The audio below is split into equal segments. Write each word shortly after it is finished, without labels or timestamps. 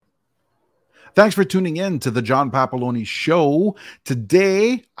Thanks for tuning in to the John Papaloni Show.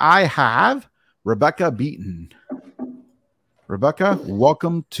 Today, I have Rebecca Beaton. Rebecca,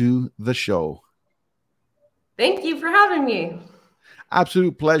 welcome to the show. Thank you for having me.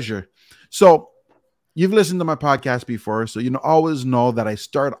 Absolute pleasure. So, you've listened to my podcast before, so you always know that I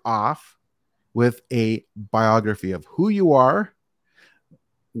start off with a biography of who you are,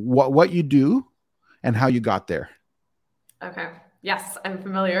 what you do, and how you got there. Okay. Yes, I'm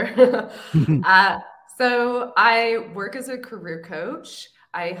familiar. So I work as a career coach.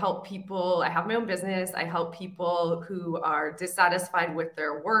 I help people. I have my own business. I help people who are dissatisfied with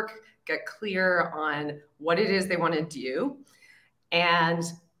their work get clear on what it is they want to do and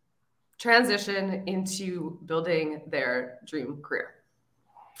transition into building their dream career.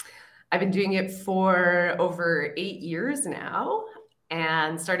 I've been doing it for over 8 years now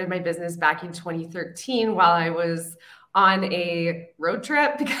and started my business back in 2013 while I was on a road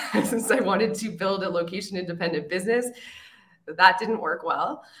trip because I wanted to build a location independent business. That didn't work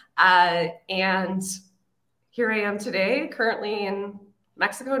well. And here I am today, currently in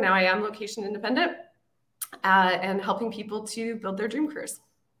Mexico. Now I am location independent and helping people to build their dream careers.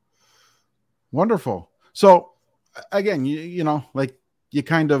 Wonderful. So again, you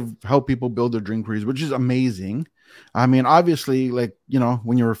kind of help people build their dream careers, which is amazing. I mean, obviously,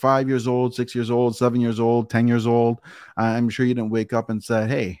 when you were 5 years old, 6 years old, 7 years old, 10 years old, I'm sure you didn't wake up and say,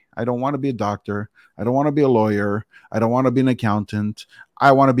 hey, I don't want to be a doctor. I don't want to be a lawyer. I don't want to be an accountant.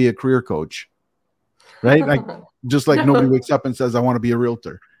 I want to be a career coach, right? Just like nobody wakes up and says, I want to be a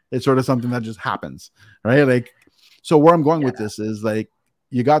realtor. It's sort of something that just happens, right? So where I'm going with this is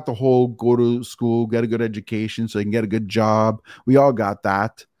you got the whole go to school, get a good education so you can get a good job. We all got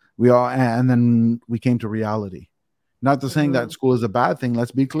that. And then we came to reality. Not to saying that school is a bad thing. Let's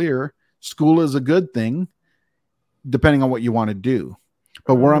be clear. School is a good thing, depending on what you want to do.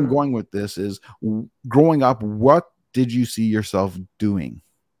 But where I'm going with this is growing up, what did you see yourself doing?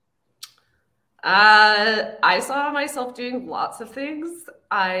 I saw myself doing lots of things.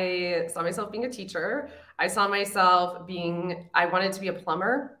 I saw myself being a teacher. I saw myself I wanted to be a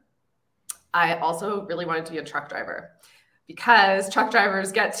plumber. I also really wanted to be a truck driver because truck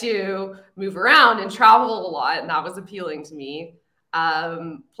drivers get to move around and travel a lot. And that was appealing to me.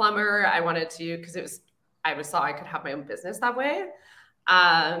 Plumber, I wanted to, because I saw I could have my own business that way.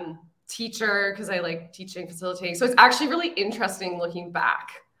 Teacher, because I like teaching, facilitating. So it's actually really interesting looking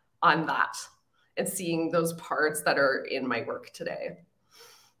back on that and seeing those parts that are in my work today.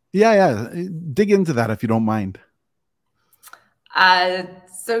 Yeah. Dig into that if you don't mind.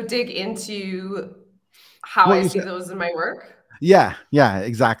 So dig into how I see those in my work. Yeah,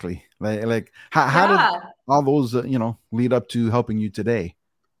 exactly. How did all those, lead up to helping you today?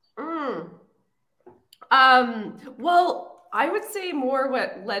 Well, I would say more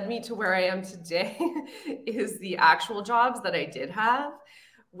what led me to where I am today is the actual jobs that I did have,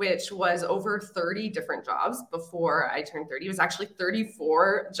 which was over 30 different jobs before I turned 30. It was actually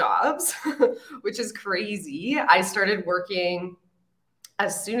 34 jobs, which is crazy. I started working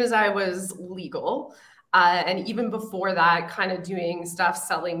as soon as I was legal. And even before that, kind of doing stuff,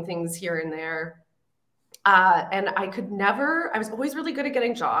 selling things here and there. And I was always really good at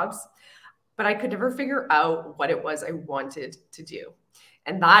getting jobs, but I could never figure out what it was I wanted to do.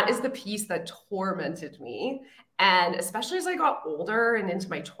 And that is the piece that tormented me. And especially as I got older and into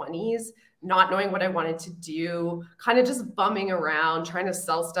my 20s, not knowing what I wanted to do, kind of just bumming around, trying to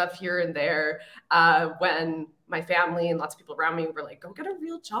sell stuff here and there, when my family and lots of people around me were like, go get a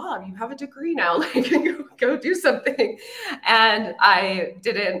real job. You have a degree now, go do something. And I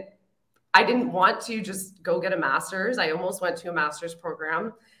didn't want to just go get a master's. I almost went to a master's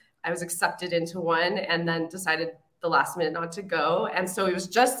program. I was accepted into one and then decided the last minute not to go. And so it was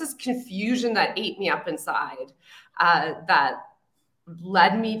just this confusion that ate me up inside, that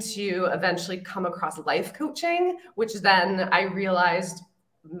led me to eventually come across life coaching, which then I realized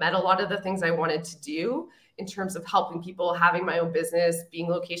met a lot of the things I wanted to do in terms of helping people, having my own business, being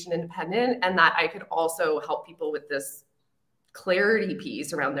location independent, and that I could also help people with this clarity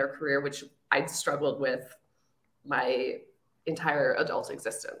piece around their career, which I'd struggled with my entire adult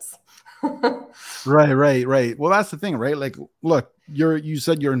existence. Right. Well, that's the thing, right? Look, you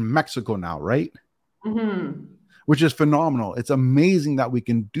said you're in Mexico now, right? Mm-hmm. Which is phenomenal. It's amazing that we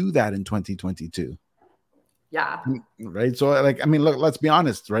can do that in 2022. Yeah. Right. So look, let's be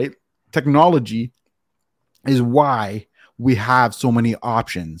honest, right? Technology is why we have so many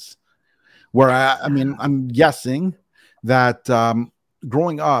options. Where I'm guessing that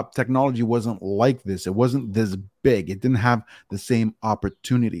growing up, technology wasn't like this. It wasn't this big. It didn't have the same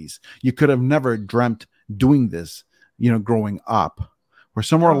opportunities. You could have never dreamt doing this, growing up. where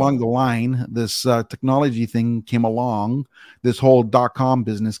somewhere along the line, this technology thing came along, this whole .com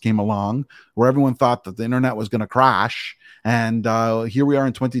business came along, where everyone thought that the internet was going to crash, and here we are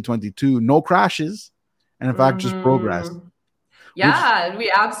in 2022, no crashes, and in fact, just progress. Which, Yeah,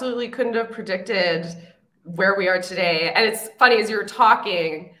 we absolutely couldn't have predicted where we are today. And it's funny, as you were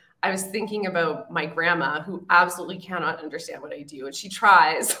talking, I was thinking about my grandma, who absolutely cannot understand what I do, and she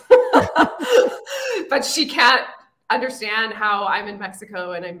tries, but she can't understand how I'm in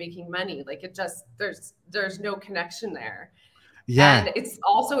Mexico and I'm making money. Like, it just, there's no connection there. yeah, And it's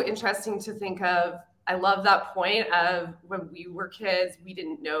also interesting to think of, I love that point of when we were kids, we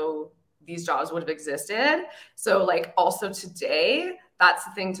didn't know these jobs would have existed. So, like, also today, that's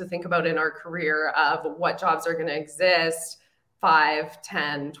the thing to think about in our career of what jobs are going to exist 5,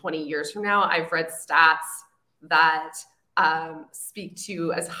 10, 20 years from now. I've read stats that speak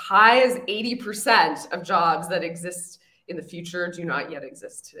to as high as 80% of jobs that exist in the future do not yet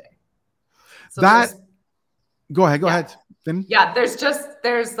exist today. So that, there's, go ahead, go yeah, ahead, Finn. yeah,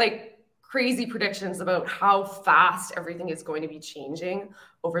 there's like crazy predictions about how fast everything is going to be changing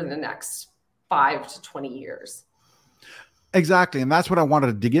over the next 5 to 20 years. Exactly. And that's what I wanted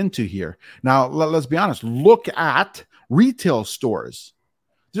to dig into here. Now, let's be honest. Look at retail stores.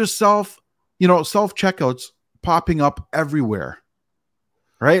 There's self checkouts popping up everywhere,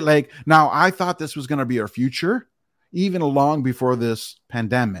 right? Like, now I thought this was going to be our future, even long before this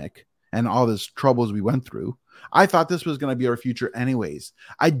pandemic and all this troubles we went through. I thought this was going to be our future anyways.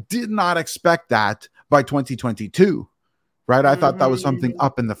 I did not expect that by 2022. Right. I thought that was something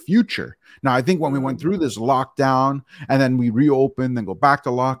up in the future. Now, I think when we went through this lockdown and then we reopened and go back to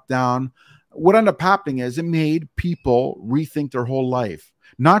lockdown, what ended up happening is it made people rethink their whole life,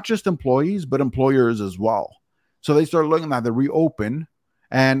 not just employees, but employers as well. So they started looking at the reopen,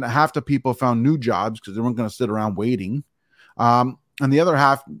 and half the people found new jobs because they weren't going to sit around waiting. And the other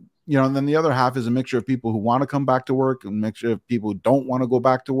half, and then the other half is a mixture of people who want to come back to work and a mixture of people who don't want to go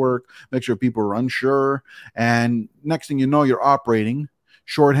back to work, mixture of people who are unsure. And next thing you know, you're operating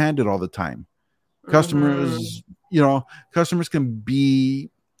shorthanded all the time. Customers, customers can be,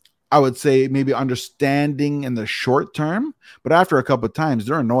 I would say, maybe understanding in the short term, but after a couple of times,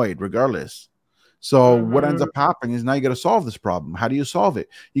 they're annoyed regardless. So what ends up happening is now you got to solve this problem. How do you solve it?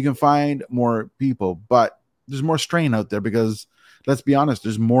 You can find more people, but there's more strain out there because, let's be honest,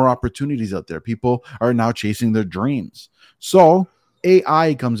 there's more opportunities out there. People are now chasing their dreams. So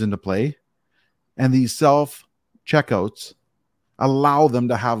AI comes into play, and these self checkouts allow them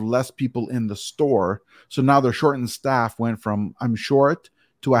to have less people in the store. So now their shortened staff went from I'm short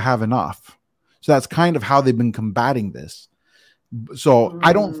to I have enough. So that's kind of how they've been combating this. So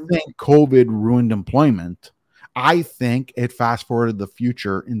I don't think COVID ruined employment. I think it fast forwarded the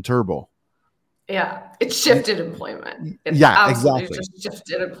future in turbo. Yeah, it shifted employment. It Yeah, absolutely exactly. just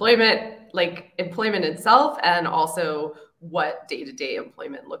shifted employment, like employment itself, and also what day-to-day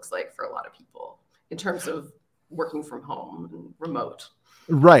employment looks like for a lot of people in terms of working from home and remote.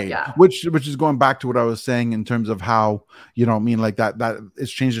 Right. Yeah. Which is going back to what I was saying in terms of how, like that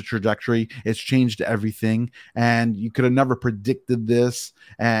it's changed the trajectory, it's changed everything, and you could have never predicted this.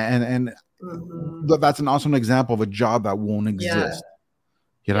 And that's an awesome example of a job that won't Yeah. exist.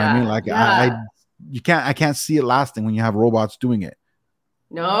 You know what I mean? Yeah. Like Yeah. I can't see it lasting when you have robots doing it.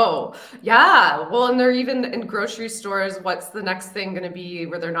 No. Yeah. Well, and they're even in grocery stores. What's the next thing going to be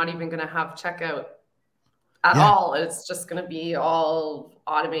where they're not even going to have checkout at Yeah. all? It's just going to be all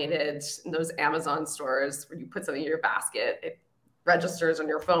automated in those Amazon stores where you put something in your basket, it registers on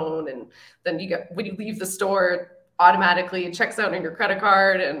your phone, and then when you leave the store, automatically it checks out on your credit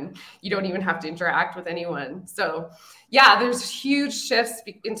card, and you don't even have to interact with anyone. So yeah, there's huge shifts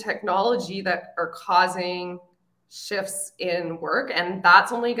in technology that are causing shifts in work, and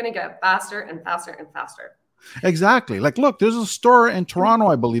that's only going to get faster and faster and faster. Exactly. Like, look, there's a store in Toronto,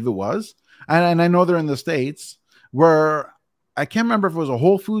 I believe it was, and I know they're in the States, where I can't remember if it was a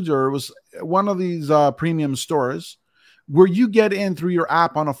Whole Foods or it was one of these premium stores where you get in through your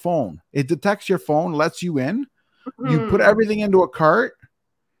app on a phone. It detects your phone, lets you in, you put everything into a cart,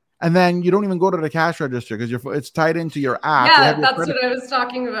 and then you don't even go to the cash register because it's tied into your app. You have Yeah, your that's credit. what I was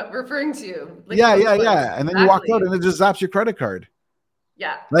talking about, referring to, like Yeah, those yeah, ones. yeah. And then you walk out Exactly. and it just zaps your credit card.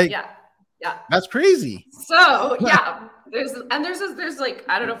 Yeah, Like, yeah, yeah. that's crazy. So yeah, there's like,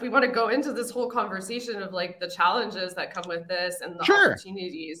 I don't know if we want to go into this whole conversation of like the challenges that come with this and the Sure.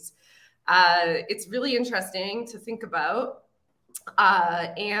 opportunities. It's really interesting to think about.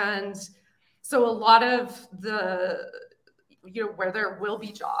 And so a lot of the, where there will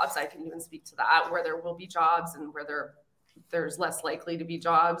be jobs, I can even speak to that, where there will be jobs and where there's less likely to be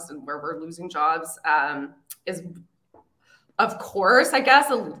jobs and where we're losing jobs, is Of course, I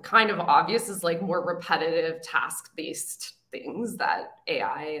guess a kind of obvious is like more repetitive task-based things that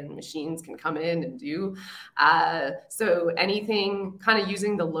AI and machines can come in and do. So anything kind of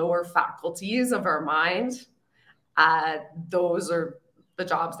using the lower faculties of our mind, uh, those are the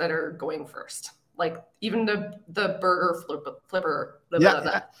jobs that are going first. Like even the burger flipper, blah, blah,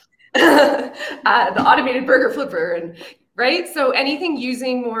 Yeah, blah. The automated burger flipper, and right. So anything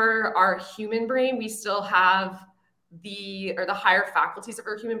using more our human brain, we still have the higher faculties of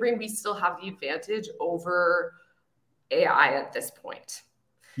our human brain, we still have the advantage over AI at this point.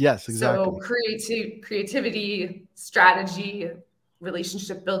 yes, So exactly. creativity, strategy,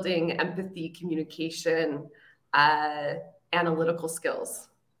 relationship building, empathy, communication, uh, analytical skills,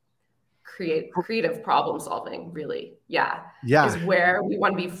 creative problem solving, really, yeah, is Yeah, where we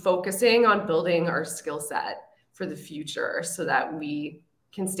want to be focusing on building our skill set for the future so that we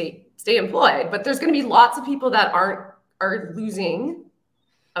can stay employed. But there's going to be lots of people that are losing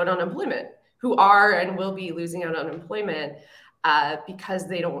out on employment, who are and will be losing out on employment because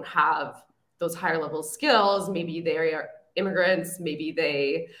they don't have those higher level skills. Maybe they are immigrants, maybe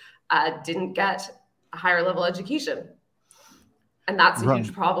they didn't get a higher level education. And that's a right.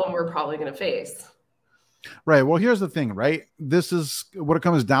 huge problem we're probably going to face. Right. Well, here's the thing, right? This is what it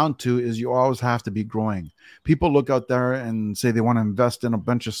comes down to is you always have to be growing. People look out there and say they want to invest in a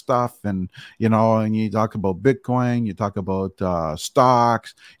bunch of stuff and, and you talk about Bitcoin, you talk about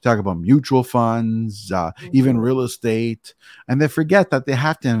stocks, you talk about mutual funds, even Mm-hmm. real estate, and they forget that they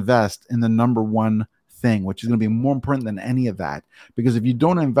have to invest in the number one thing, which is going to be more important than any of that. Because if you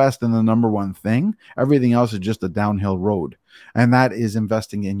don't invest in the number one thing, everything else is just a downhill road. And that is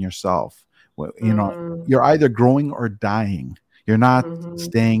investing in yourself. Well, Mm-hmm. you're either growing or dying. You're not Mm-hmm.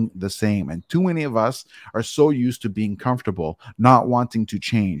 staying the same. And too many of us are so used to being comfortable, not wanting to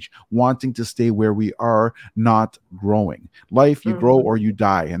change, wanting to stay where we are, not growing. Life, you grow or you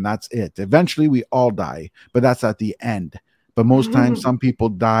die, and that's it. Eventually, we all die, but that's at the end. But most times, Mm-hmm. some people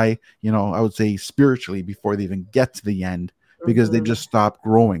die, I would say spiritually before they even get to the end because they Mm-hmm. just stop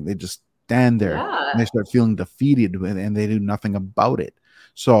growing. They just stand there and Yeah. they start feeling defeated and they do nothing about it.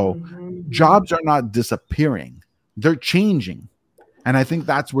 So, Mm-hmm. jobs are not disappearing, they're changing. And I think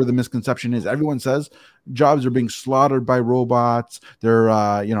that's where the misconception is. Everyone says jobs are being slaughtered by robots. They're,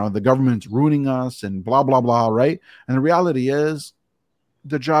 the government's ruining us and blah, blah, blah. Right. And the reality is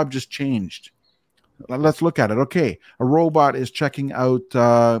the job just changed. Let's look at it. Okay. A robot is checking out,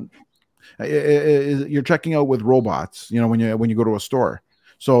 you're checking out with robots, when you go to a store.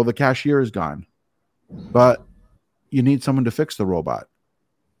 So the cashier is gone, but you need someone to fix the robot.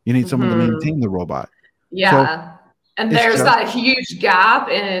 You need someone to Mm-hmm. maintain the robot. So Yeah. And it's there's just, that huge gap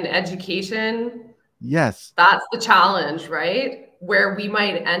in education. yes. That's the challenge, right? Where we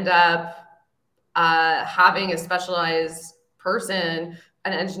might end up having a specialized person,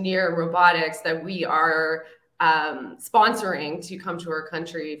 an engineer in robotics that we are sponsoring to come to our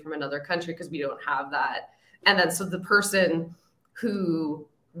country from another country because we don't have that. And then so the person who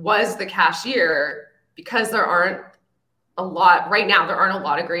was the cashier, because there aren't a lot right now, there aren't a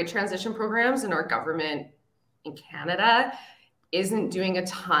lot of great transition programs in our government in Canada isn't doing a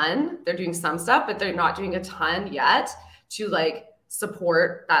ton. They're doing some stuff, but they're not doing a ton yet to like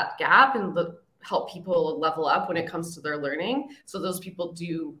support that gap and help people level up when it comes to their learning. So those people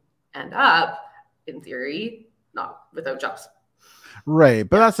do end up, in theory, not without jobs. Right.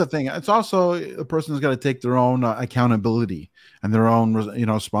 But Yeah. that's the thing. It's also a person's got to take their own accountability and their own,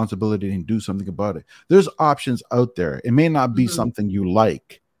 responsibility and do something about it. There's options out there. It may not be Mm-hmm. something you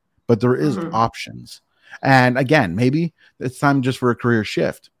like, but there is Mm-hmm. options. And again, maybe it's time just for a career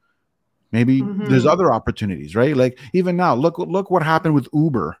shift. Maybe there's Mm-hmm. other opportunities, right? Like even now, look what happened with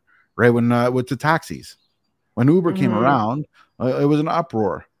Uber, right? When with the taxis, when Uber came Mm-hmm. around, it was an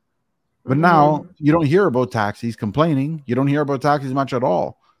uproar. But now Mm-hmm. you don't hear about taxis complaining. You don't hear about taxis much at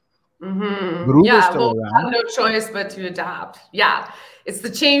all. But Mm-hmm. Uber's Yeah, still well, we around. have no choice but to adapt. Yeah, it's the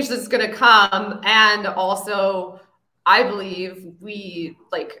change that's going to come. And also, I believe we,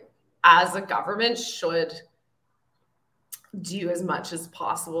 like, as a government, should do as much as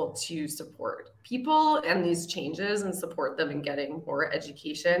possible to support people and these changes and support them in getting more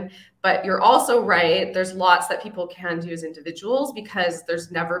education. But you're also right, there's lots that people can do as individuals because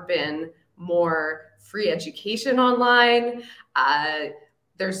there's never been more free education online. Uh,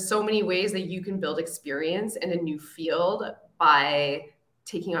 there's so many ways that you can build experience in a new field by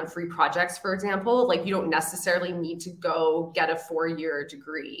taking on free projects, for example. Like, you don't necessarily need to go get a 4-year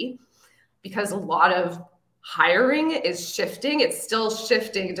degree because a lot of hiring is shifting. It's still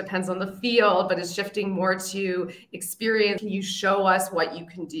shifting. It depends on the field, but it's shifting more to experience. Can you show us what you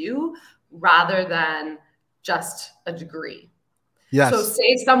can do rather than just a degree. So Yes.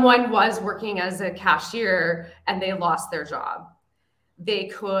 say someone was working as a cashier and they lost their job. They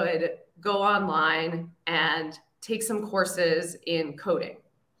could go online and take some courses in coding.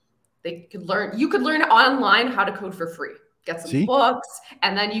 You could learn online how to code for free, get some See? books,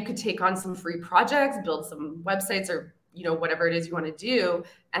 and then you could take on some free projects, build some websites or, whatever it is you want to do.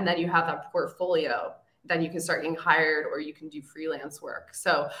 And then you have that portfolio. Then you can start getting hired or you can do freelance work.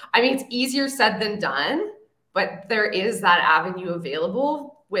 So, I mean, it's easier said than done, but there is that avenue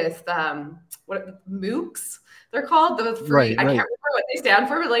available with what MOOCs they're called, the free, Right, I can't right. remember what they stand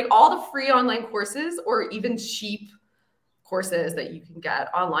for, but like all the free online courses or even cheap courses that you can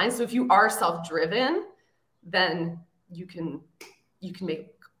get online. So if you are self-driven, then you can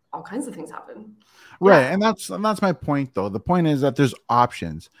make all kinds of things happen. Right. Yeah. And that's my point though. The point is that there's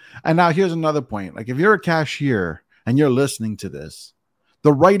options. And now here's another point. Like if you're a cashier and you're listening to this,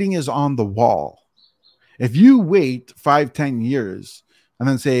 the writing is on the wall. If you wait 5, 10 years and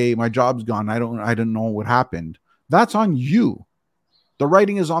then say my job's gone, I don't know what happened, that's on you. The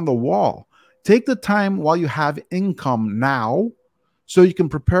writing is on the wall. Take the time while you have income now so you can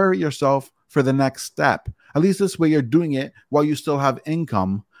prepare yourself for the next step. At least this way you're doing it while you still have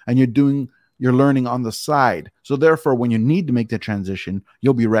income and you're learning on the side. So therefore, when you need to make the transition,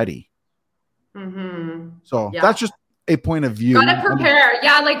 you'll be ready. Mm-hmm. So Yeah. that's just a point of view. Gotta prepare.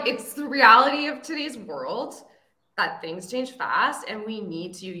 Yeah, like it's the reality of today's world that things change fast and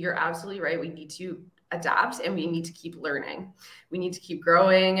you're absolutely right. We need to adapt and we need to keep learning. We need to keep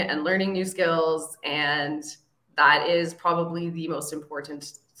growing and learning new skills. And that is probably the most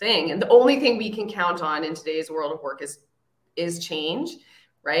important thing. And the only thing we can count on in today's world of work is change,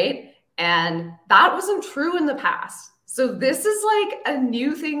 right? And that wasn't true in the past. So this is like a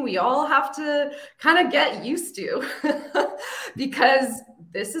new thing we all have to kind of get used to because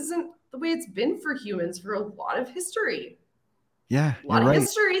this isn't the way it's been for humans for a lot of history. Yeah, A you're lot of right.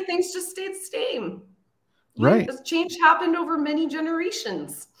 history, things just stayed the same. Right. Change happened over many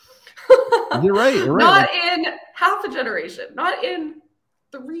generations. You're right. You're right. Not Like in half a generation, not in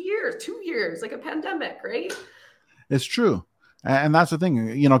 3 years, 2 years, like a pandemic, right? it's true. And that's the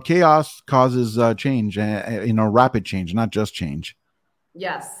thing. Chaos causes change, rapid change, not just change.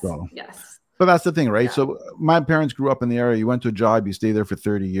 Yes. So, Yes. but that's the thing, right? Yeah. So my parents grew up in the area. You went to a job, you stay there for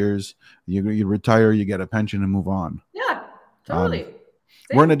 30 years, you retire, you get a pension and move on. Yeah, Um, totally.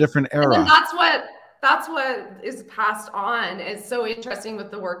 we're in a Same. different And then era. that's what is passed on. It's so interesting with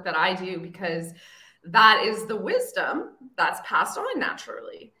the work that I do because that is the wisdom that's passed on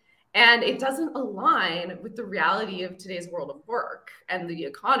naturally. And it doesn't align with the reality of today's world of work and the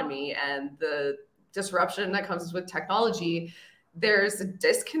economy and the disruption that comes with technology. There's a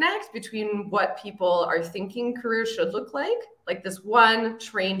disconnect between what people are thinking careers should look like this one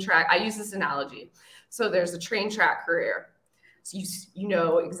train track. I use this analogy. So there's a train track career. So you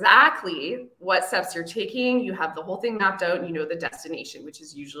know exactly what steps you're taking. You have the whole thing mapped out and you know the destination, which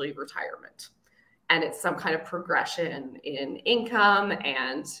is usually retirement. And it's some kind of progression in income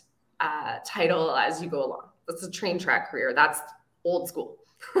and title as you go along. That's a train track career. That's old school.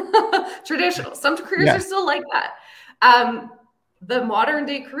 Traditional. Some careers Yeah. are still like that. The modern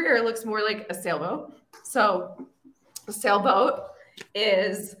day career looks more like a sailboat. So a sailboat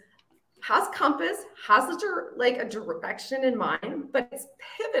has compass, has a direction in mind, but it's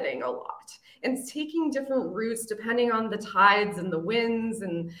pivoting a lot and it's taking different routes depending on the tides and the winds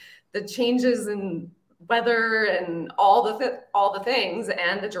and the changes in weather and all the things,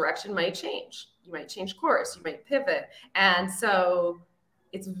 and the direction might change. You might change course, you might pivot. And so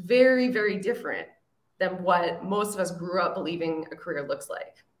it's very, very different than what most of us grew up believing a career looks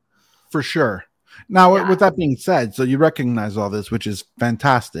like. For sure. Now, Yeah. with that being said, so you recognize all this, which is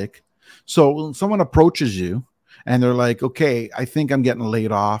fantastic. So when someone approaches you and they're like, okay, I think I'm getting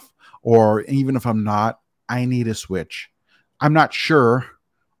laid off, or even if I'm not, I need a switch. I'm not sure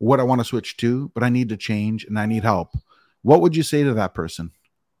what I want to switch to, but I need to change and I need help. What would you say to that person?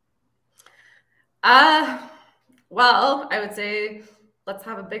 Well, I would say let's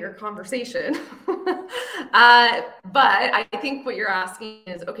have a bigger conversation. But I think what you're asking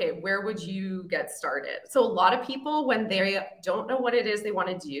is, okay, where would you get started? So a lot of people, when they don't know what it is they want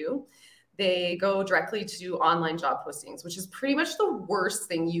to do, they go directly to online job postings, which is pretty much the worst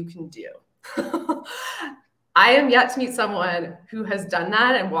thing you can do. I am yet to meet someone who has done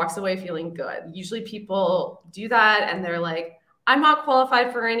that and walks away feeling good. Usually people do that and they're like, I'm not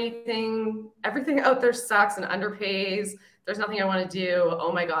qualified for anything. Everything out there sucks and underpays. There's nothing I want to do.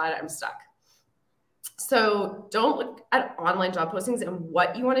 Oh my God, I'm stuck. So don't look at online job postings and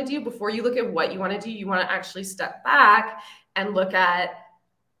what you want to do. Before you look at what you want to do, you want to actually step back and look at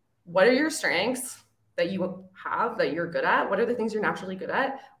what are your strengths? that you have that you're good at? What are the things you're naturally good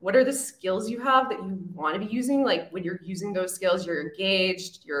at? What are the skills you have that you want to be using? Like when you're using those skills, you're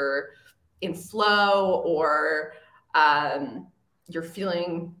engaged, you're in flow, or you're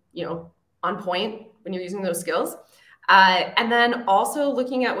feeling, on point when you're using those skills. And then also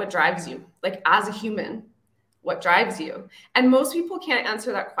looking at what drives you, like as a human, what drives you. And most people can't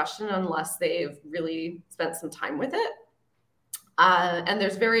answer that question unless they've really spent some time with it. And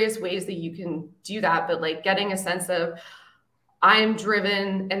there's various ways that you can do that, but like getting a sense of I'm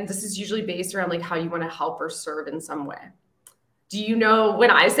driven, and this is usually based around like how you want to help or serve in some way. Do you know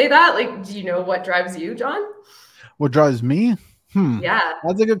when I say that, like, do you know what drives you, John? What drives me? Yeah.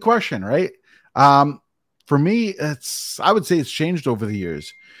 That's a good question, right? Um, for me, I would say it's changed over the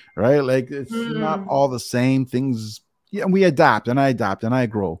years, right? Like it's not Mm. all the same things. Yeah, we adapt and I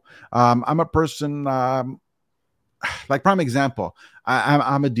grow. I'm a person, like prime example,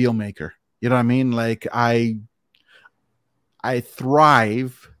 I'm a deal maker. You know what I mean? Like I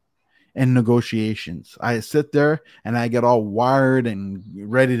thrive in negotiations. I sit there and I get all wired and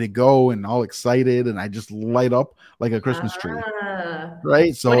ready to go and all excited and I just light up like a Christmas tree. Ah. Right.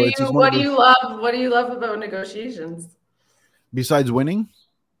 What So do it's you just one what of do you those, love? What do you love about negotiations? besides winning.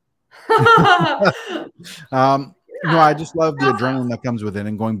 Yeah. No, I just love the Process. adrenaline that comes with it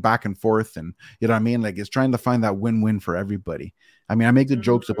and going back and forth. And you know what I mean? Like it's trying to find that win-win for everybody. I mean, I make the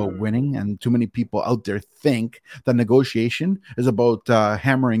jokes about winning, Mm. and too many people out there think that negotiation is about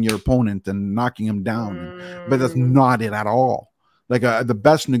hammering your opponent and knocking him down. But that's Mm. not it at all. Like the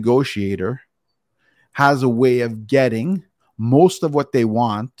best negotiator has a way of getting most of what they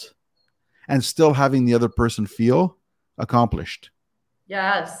want and still having the other person feel accomplished.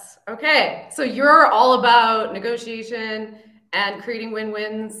 Yes. Okay. So you're all about negotiation and creating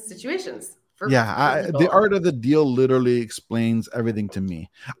win-win situations for The people. art of the deal literally explains everything to me.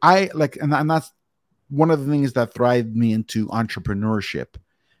 I like, and that's one of the things that thrived me into entrepreneurship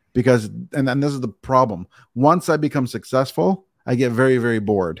because, and this is the problem. Once I become successful, I get very, very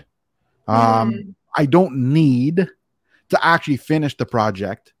bored. Hmm. I don't need to actually finish the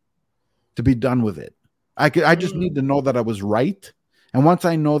project to be done with it. I just need to Mm. know that I was right. And once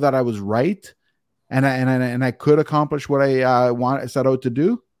I know that I was right and I could accomplish what I set out to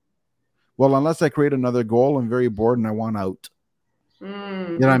do, well, unless I create another goal, I'm very bored and I want out. You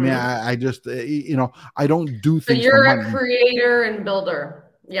know what I mean? Mm-hmm. I just, I don't do So things for you're a money. creator and builder.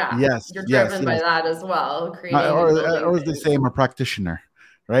 Yeah. Yes, You're yes, driven by yes. that as well, creating and building Or as they things. say, I'm a practitioner,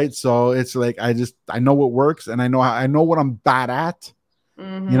 right? So it's like I know what works and I know what I'm bad at. You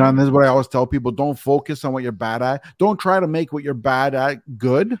know, and this is Mm-hmm. what I always tell people: don't focus on what you're bad at. Don't try to make what you're bad at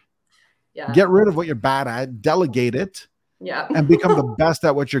good. Yeah. Get rid of what you're bad at, delegate it, Yeah. and become the best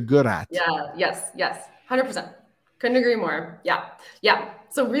at what you're good at. Yeah. Yes. Yes. 100%. Couldn't agree more. Yeah. Yeah.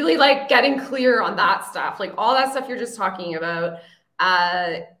 So really like getting clear on that stuff, like all that stuff you're just talking about,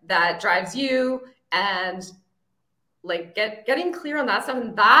 that drives you, and like getting clear on that stuff,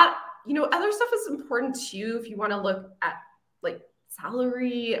 and that, other stuff is important too if you want to look at like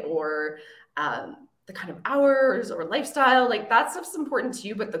salary or the kind of hours or lifestyle, like that stuff's important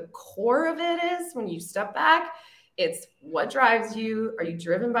too, but the core of it is when you step back, it's what drives you. Are you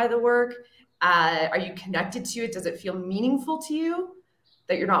driven by the work? Are you connected to it? Does it feel meaningful to you,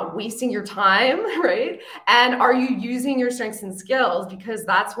 that you're not wasting your time? Right? And are you using your strengths and skills, because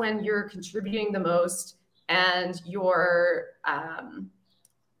that's when you're contributing the most and you're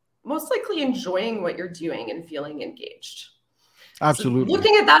most likely enjoying what you're doing and feeling engaged. So Absolutely.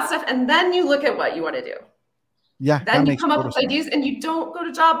 looking at that stuff, and then you look at what you want to do. Yeah, that Then you makes come up total with sense. ideas, and you don't go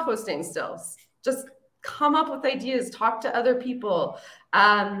to job postings still. Just come up with ideas, talk to other people,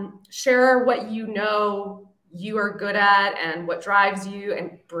 share what you know you are good at and what drives you,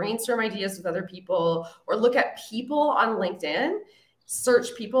 and brainstorm ideas with other people, or look at people on LinkedIn,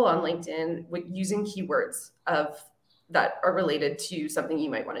 search people on LinkedIn with using keywords of that are related to something you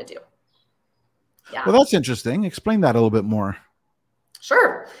might want to do. Well, Yeah. that's interesting. Explain that a little bit more.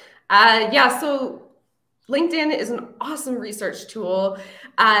 Sure. Yeah, so LinkedIn is an awesome research tool,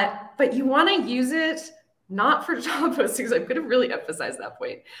 but you want to use it not for job postings. I'm going to really emphasize that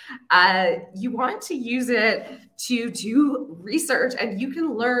point. You want to use it to do research, and you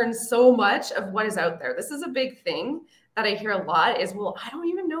can learn so much of what is out there. This is a big thing that I hear a lot is, well, I don't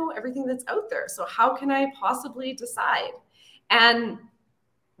even know everything that's out there. So how can I possibly decide? And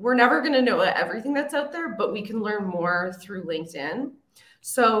we're never going to know everything that's out there, but we can learn more through LinkedIn.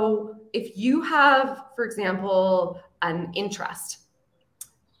 So if you have, for example, an interest,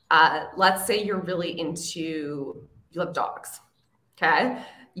 let's say you're really into, you love dogs, okay?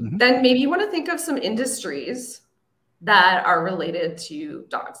 Mhm. Then maybe you want to think of some industries that are related to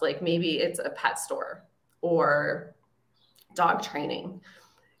dogs. Like maybe it's a pet store or dog training.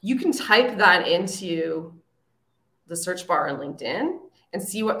 You can type that into the search bar on LinkedIn and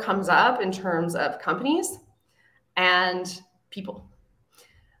see what comes up in terms of companies and people.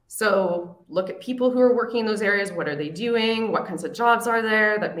 So look at people who are working in those areas. What are they doing? What kinds of jobs are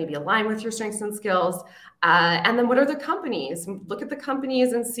there that maybe align with your strengths and skills? And then what are the companies? Look at the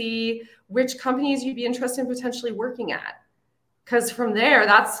companies and see which companies you'd be interested in potentially working at. Because from there,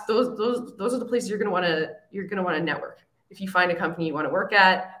 that's those are the places you're going to want to network. If you find a company you want to work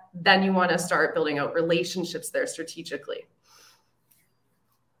at, then you want to start building out relationships there strategically,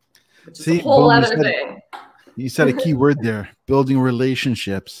 which is a whole boom, other thing. You said a key word there, building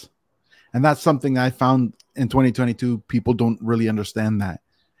relationships. And that's something I found in 2022. People don't really understand that.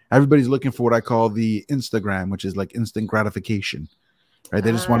 Everybody's looking for what I call the Instagram, which is like instant gratification, right?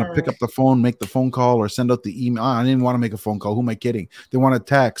 They just want to pick up the phone, make the phone call, or send out the email. Oh, I didn't want to make a phone call. Who am I kidding? They want to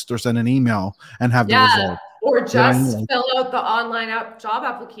text or send an email and have the result. Or just fill out the online job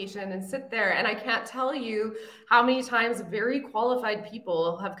application and sit there. And I can't tell you how many times very qualified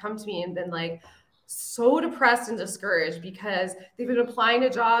people have come to me and been like, so depressed and discouraged because they've been applying to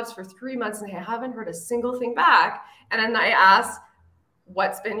jobs for 3 months and they haven't heard a single thing back. And then I ask,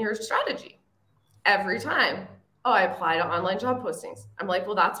 what's been your strategy? Every time, oh, I apply to online job postings. I'm like,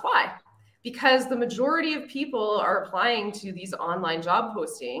 well, that's why. Because the majority of people are applying to these online job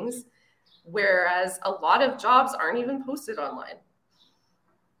postings, whereas a lot of jobs aren't even posted online.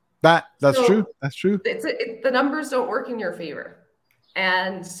 That's true. That's true. The numbers don't work in your favor.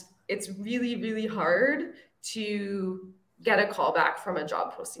 And it's really, really hard to get a call back from a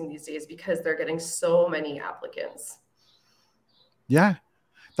job posting these days because they're getting so many applicants. Yeah,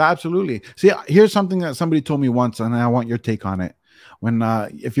 absolutely. See, here's something that somebody told me once, and I want your take on it. When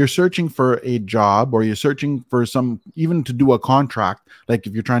if you're searching for a job or you're searching for even to do a contract, like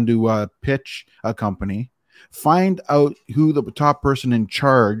if you're trying to pitch a company, find out who the top person in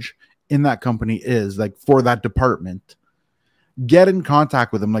charge in that company is, like for that department. Get in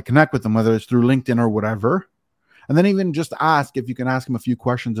contact with them, like connect with them, whether it's through LinkedIn or whatever. And then even just ask if you can ask them a few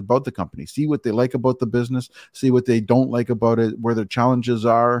questions about the company, see what they like about the business, see what they don't like about it, where their challenges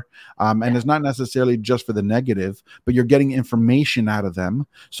are. And it's not necessarily just for the negative, but you're getting information out of them.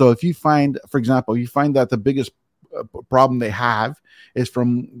 So if you find, for example, that the biggest problem they have is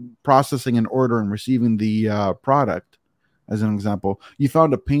from processing an order and receiving the product, as an example, you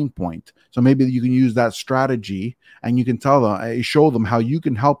found a pain point. So maybe you can use that strategy and you can tell them, show them how you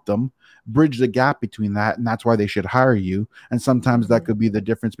can help them bridge the gap between that. And that's why they should hire you. And sometimes that could be the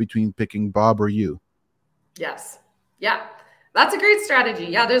difference between picking Bob or you. Yes. Yeah. That's a great strategy.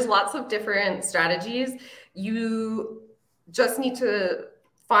 Yeah. There's lots of different strategies. You just need to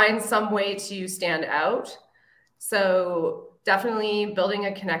find some way to stand out. So definitely building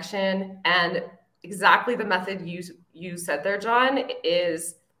a connection, and exactly the method you said there, John,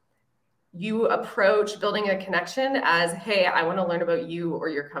 is you approach building a connection as, hey, I want to learn about you or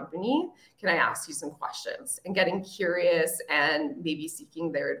your company. Can I ask you some questions? And getting curious and maybe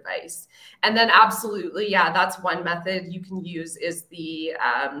seeking their advice. And then absolutely, yeah, that's one method you can use, is the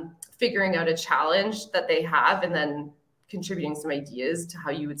figuring out a challenge that they have and then contributing some ideas to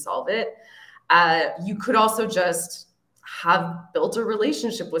how you would solve it. You could also just have built a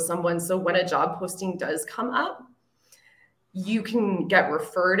relationship with someone. So when a job posting does come up, you can get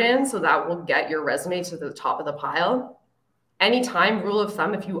referred in, so that will get your resume to the top of the pile. Anytime, rule of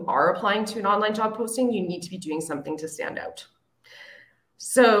thumb, if you are applying to an online job posting, you need to be doing something to stand out.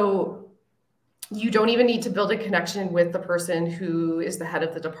 So you don't even need to build a connection with the person who is the head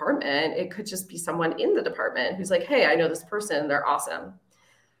of the department. It could just be someone in the department who's like, hey, I know this person, they're awesome.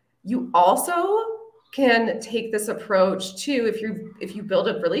 You also can take this approach too. If you build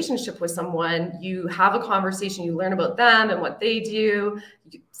a relationship with someone, you have a conversation, you learn about them and what they do.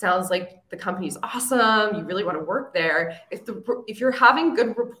 It sounds like the company's awesome. You really want to work there. If you're having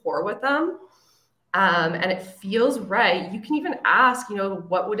good rapport with them, and it feels right, you can even ask,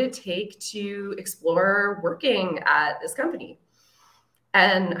 what would it take to explore working at this company?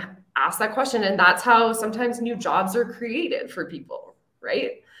 And ask that question. And that's how sometimes new jobs are created for people,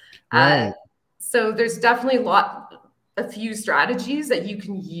 right? Right. So there's definitely a few strategies that you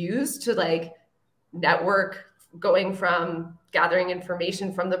can use to network, going from gathering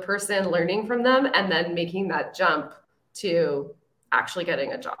information from the person, learning from them, and then making that jump to actually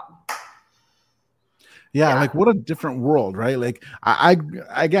getting a job. Yeah, like what a different world, right? Like I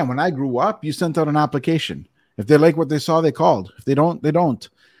again, when I grew up, you sent out an application. If they like what they saw, they called. If they don't, they don't.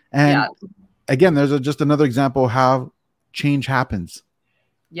 And again, there's just another example of how change happens.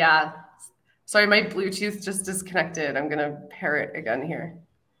 Yeah. Sorry, my Bluetooth just disconnected. I'm gonna pair it again here.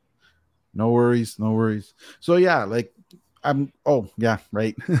 No worries, no worries. So yeah, like I'm. Oh yeah,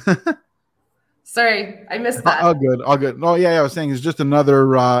 right. Sorry, I missed All that. good, all good. No, yeah, I was saying it's just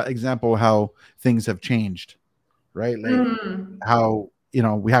another example of how things have changed, right? Like Mm. how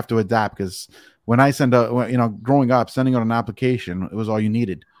we have to adapt because when I send out, growing up, sending out an application, it was all you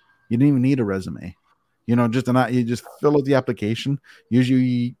needed. You didn't even need a resume. You just fill out the application.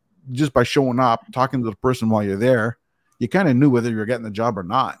 Usually, just by showing up, talking to the person while you're there, you kind of knew whether you're getting the job or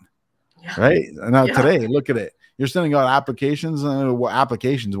not, Yeah. right? And now Yeah. today, look at it. You're sending out applications. What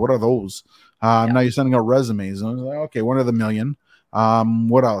applications? What are those? Yeah. Now you're sending out resumes. And like, okay, one of the million.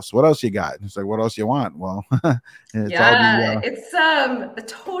 What else? What else you got? It's like, what else you want? Well, it's all Yeah, the it's a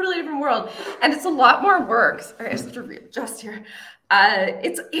totally different world, and it's a lot more work. Sorry, I just have to readjust here.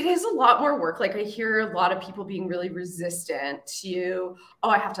 It is a lot more work. Like I hear a lot of people being really resistant to, oh,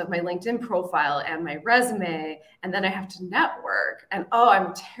 I have to have my LinkedIn profile and my resume, and then I have to network, and oh, I'm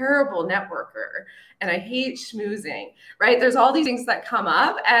a terrible networker, and I hate schmoozing. Right? There's all these things that come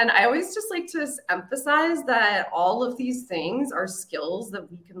up, and I always just like to emphasize that all of these things are skills that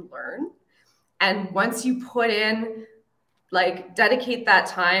we can learn. And once you put in, like, dedicate that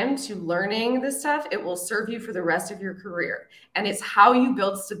time to learning this stuff, it will serve you for the rest of your career. And it's how you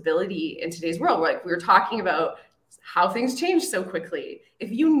build stability in today's world. Like we were talking about how things change so quickly.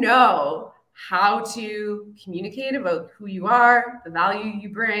 If you know how to communicate about who you are, the value you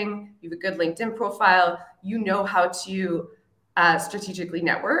bring, you have a good LinkedIn profile, you know how to strategically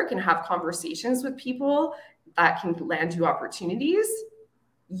network and have conversations with people that can land you opportunities,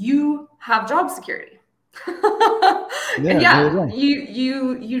 you have job security. And yeah. There you yeah, go.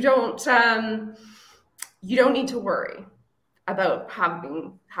 you don't need to worry about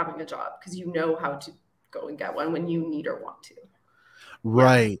having a job because you know how to go and get one when you need or want to. Yeah.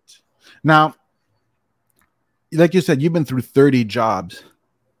 Right. Now, like you said, you've been through 30 jobs,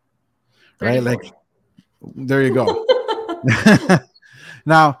 right? 34. Like, there you go.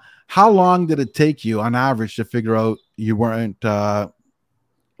 Now, how long did it take you on average to figure out you weren't the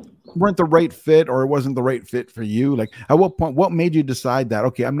right fit or it wasn't the right fit for you? Like, at what point, what made you decide that,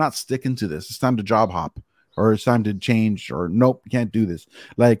 okay, I'm not sticking to this. It's time to job hop or it's time to change or nope, can't do this.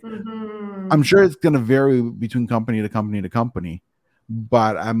 Like, I'm Mm-hmm. sure it's going to vary between company to company to company,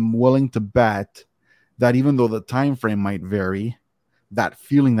 but I'm willing to bet that even though the time frame might vary, that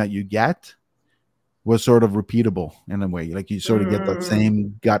feeling that you get was sort of repeatable in a way. Like you sort of get that Mm.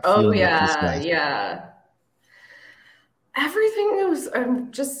 same gut Oh feeling with these yeah, guys. yeah. Everything was,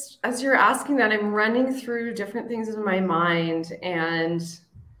 I'm just, as you're asking that, I'm running through different things in my mind, and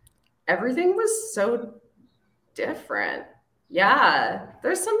everything was so different. Yeah,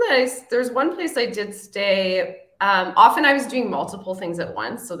 there's one place I did stay. Often I was doing multiple things at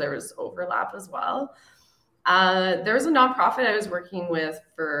once, so there was overlap as well. There was a nonprofit I was working with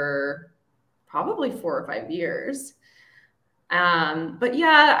for probably 4 or 5 years. But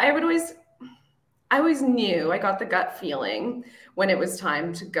yeah, I always knew, I got the gut feeling when it was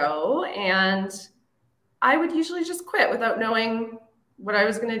time to go, and I would usually just quit without knowing what I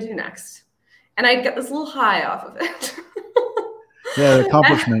was going to do next. And I'd get this little high off of it. Yeah,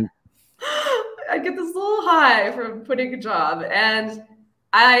 accomplishment. I get this little high from quitting a job. But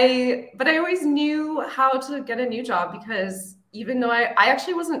I always knew how to get a new job because even though I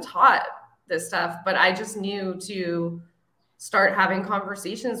actually wasn't taught this stuff, but I just knew to start having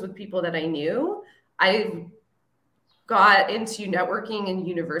conversations with people that I knew. I got into networking in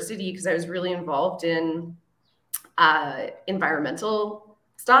university because I was really involved in environmental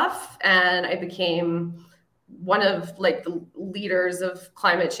stuff, and I became one of like the leaders of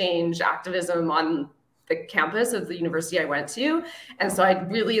climate change activism on the campus of the university I went to. And so I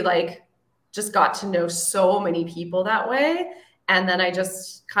really like just got to know so many people that way. And then I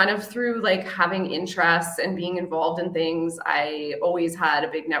just kind of through like having interests and being involved in things, I always had a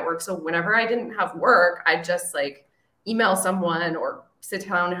big network. So whenever I didn't have work, I'd just like email someone or sit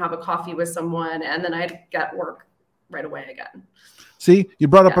down and have a coffee with someone, and then I'd get work right away again. See, you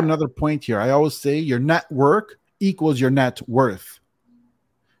brought up Yeah. another point here. I always say your network equals your net worth,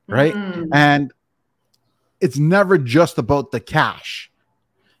 right? Mm. And it's never just about the cash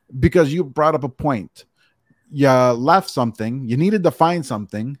because you brought up a point. You left something, you needed to find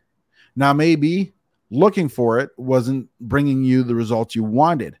something. Now, maybe looking for it wasn't bringing you the results you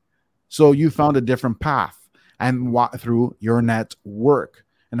wanted. So you found a different path and through your network.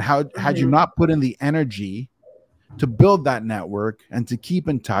 And how had you Mm-hmm. not put in the energy to build that network and to keep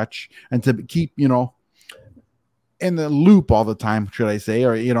in touch and to keep, in the loop all the time, should I say,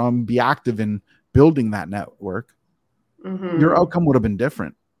 or, and be active in building that network, your Mm-hmm. outcome would have been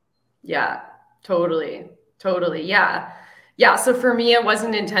different. Yeah. Totally. Totally. Yeah. Yeah. So for me, it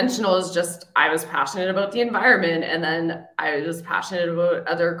wasn't intentional. It's just I was passionate about the environment, and then I was passionate about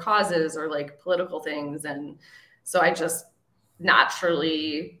other causes or like political things. And so I just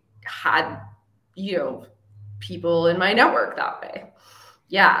naturally had, you know, people in my network that way.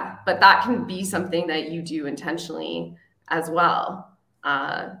 Yeah. But that can be something that you do intentionally as well.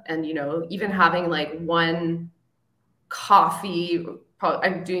 And, you know, even having like one coffee, probably,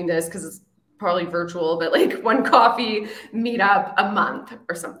 I'm doing this because it's probably virtual, but like one coffee meetup a month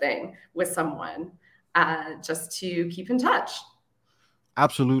or something with someone, just to keep in touch.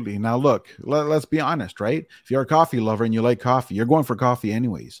 Absolutely. Now, look, let's be honest, right? If you're a coffee lover and you like coffee, you're going for coffee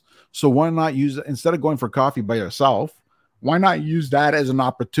anyways. So why not use, instead of going for coffee by yourself, why not use that as an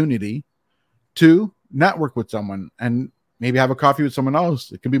opportunity to network with someone and maybe have a coffee with someone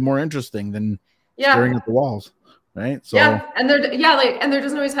else? It can be more interesting than staring Yeah. at the walls, right? So, Yeah. And there, yeah, like, and there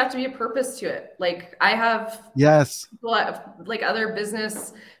doesn't always have to be a purpose to it. Like I have yes, people, like other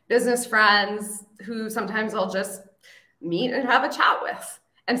business friends who sometimes I'll just meet and have a chat with.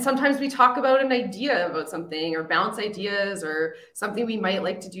 And sometimes we talk about an idea about something or bounce ideas or something we might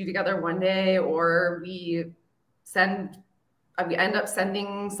like to do together one day, or send we end up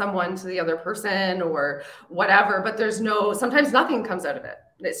sending someone to the other person or whatever, but there's no, sometimes nothing comes out of it.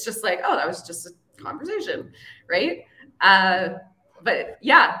 It's just like, oh, that was just a conversation, right? uh but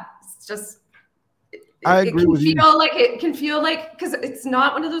yeah, it's just I it agree can with you. feel like, because it's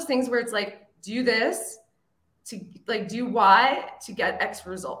not one of those things where it's like do this to like do Y to get X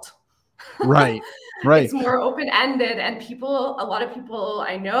result. Right, It's right. more open ended, and a lot of people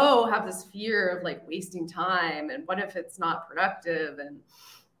I know have this fear of like wasting time and what if it's not productive, and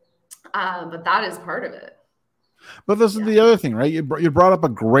but that is part of it. But this is Yeah. the other thing, right? You brought up a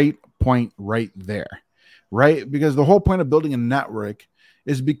great point right there, right? Because the whole point of building a network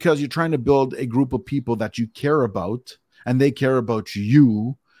is because you're trying to build a group of people that you care about and they care about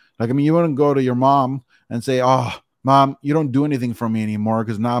you. Like, I mean, you wouldn't go to your mom and say, "Oh, mom, you don't do anything for me anymore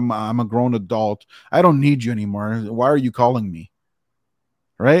because now I'm a grown adult. I don't need you anymore. Why are you calling me?"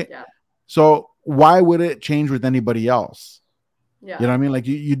 Right? Yeah. So, why would it change with anybody else? You know Yeah. what I mean? Like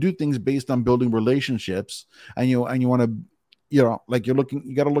you do things based on building relationships, and you want to, like you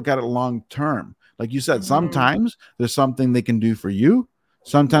got to look at it long term. Like you said, Hmm. sometimes there's something they can do for you,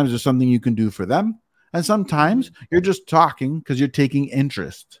 sometimes there's something you can do for them, and sometimes Hmm. you're just talking because you're taking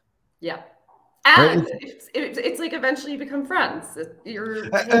interest, Yeah. right? And it's like eventually you become friends. You're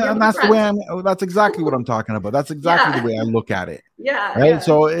hanging out And with your that's the way friends. that's exactly what I'm talking about. That's exactly the Yeah. way I look at it. Yeah. Right. Yeah.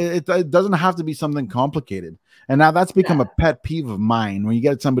 So it doesn't have to be something complicated. And now that's become Yeah. a pet peeve of mine when you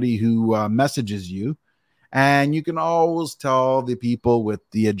get somebody who messages you. And you can always tell the people with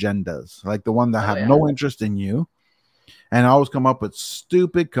the agendas, like the one that Oh have yeah. no interest in you, and always come up with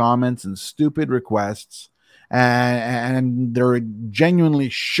stupid comments and stupid requests. And they're genuinely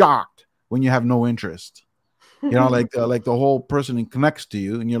shocked when you have no interest. Like the whole person who connects to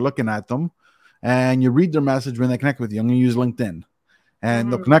you and you're looking at them and you read their message when they connect with you. I'm going to use LinkedIn.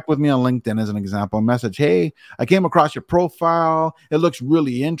 And they'll Hmm. connect with me on LinkedIn as an example. Message, hey, I came across your profile. It looks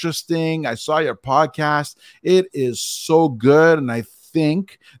really interesting. I saw your podcast. It is so good, and I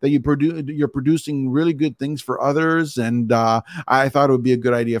think that you're producing really good things for others. And I thought it would be a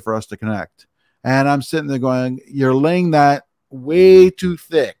good idea for us to connect. And I'm sitting there going, you're laying that way too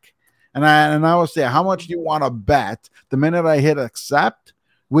thick. And I will say, how much do you want to bet the minute I hit accept?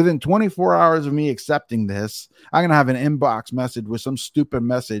 Within 24 hours of me accepting this, I'm going to have an inbox message with some stupid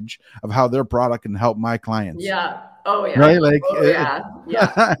message of how their product can help my clients. Yeah. Oh yeah. Right? Like, Oh yeah.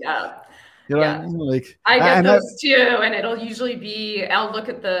 Yeah. Yeah. you know what I Yeah. mean? Like, I get and that, those too, and it'll usually be, I'll look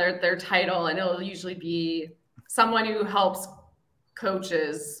at their title, and it'll usually be someone who helps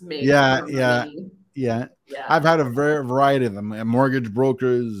coaches make yeah, more yeah, money. yeah. I've Yeah. had a very variety of them, mortgage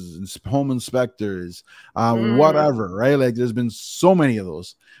brokers, home inspectors, Mm. whatever, right? Like, there's been so many of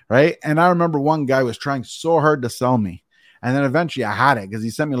those, right? And I remember one guy was trying so hard to sell me, and then eventually I had it because he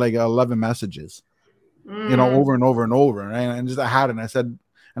sent me like 11 messages, over Mm. and over and over. And just I had it. And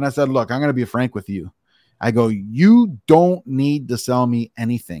I said, look, I'm going to be frank with you. I go, you don't need to sell me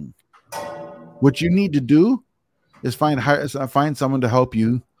anything. What you need to do is find someone to help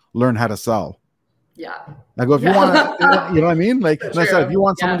you learn how to sell. Yeah. I go, if you want to, Yeah. you know what I mean? Like, So and I said, if true. you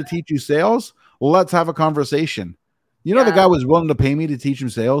want someone Yeah. to teach you sales, well, let's have a conversation. The guy Yeah. was willing to pay me to teach him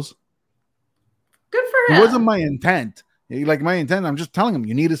sales. Good It for wasn't him. my intent. Like my intent, I'm just telling him,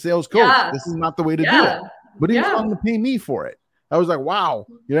 you need a sales coach. Yeah. This is not the way to do it. Yeah. But he was Yeah. willing to pay me for it. I was like, wow,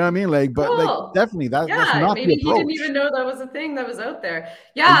 you know what I mean? Like, but like Cool. definitely that's Yeah. not the Maybe he didn't even approach. know that was a thing that was out there.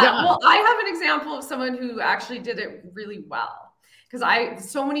 Yeah. Yeah. Well, I have an example of someone who actually did it really well. because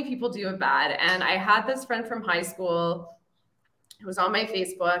so many people do it bad. And I had this friend from high school who was on my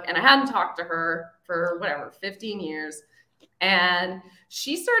Facebook, and I hadn't talked to her for whatever, 15 years. And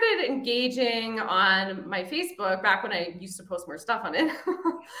she started engaging on my Facebook back when I used to post more stuff on it.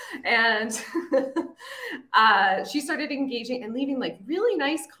 And she started engaging and leaving like really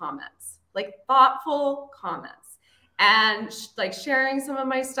nice comments, like thoughtful comments, and like sharing some of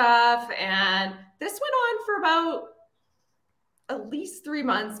my stuff. And this went on for about at least 3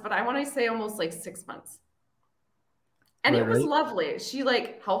 months, but I want to say almost like 6 months. And it was lovely. She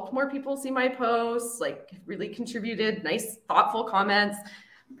like helped more people see my posts, like really contributed nice, thoughtful comments,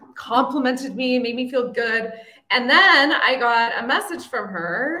 complimented me, made me feel good. And then I got a message from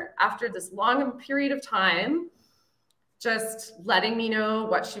her after this long period of time, just letting me know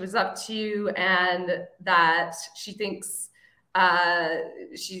what she was up to, and that she thinks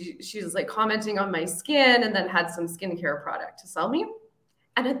she was like commenting on my skin, and then had some skincare product to sell me.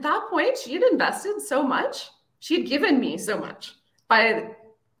 And at that point, she had invested so much. She had given me so much by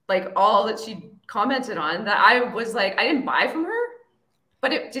like all that she commented on, that I was like, I didn't buy from her,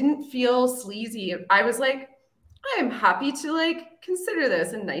 but it didn't feel sleazy. I was like, I'm happy to like consider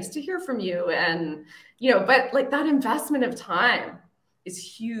this, and nice to hear from you. And, but like that investment of time is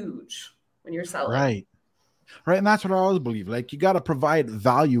huge when you're selling. Right. And that's what I always believe. Like, you got to provide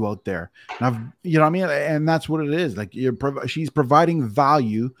value out there. Now, what I mean? And that's what it is. Like, she's providing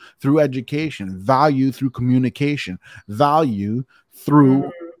value through education, value through communication, value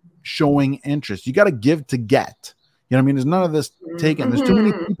through showing interest. You got to give to get. You know what I mean? There's none of this taken. There's too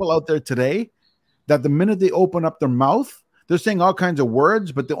many people out there today that the minute they open up their mouth, they're saying all kinds of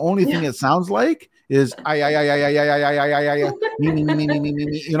words, but the only thing it sounds like is me, me. And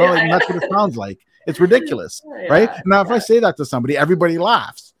that's what it sounds like. It's ridiculous, right? Now, if I say that to somebody, everybody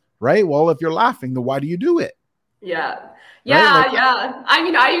laughs, right? Well, if you're laughing, then why do you do it? Yeah. I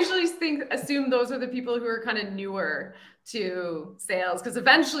mean, I usually assume those are the people who are kind of newer to sales, because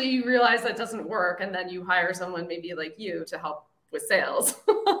eventually you realize that doesn't work, and then you hire someone maybe like you to help with sales.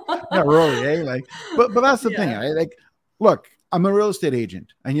 Yeah, really, Like, but that's the thing. Like, look, I'm a real estate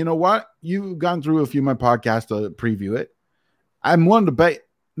agent, and you know what? You've gone through a few of my podcasts to preview it. I'm willing to bet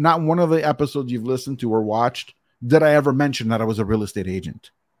not one of the episodes you've listened to or watched did I ever mention that I was a real estate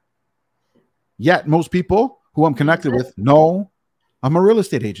agent. Yet most people who I'm connected with know I'm a real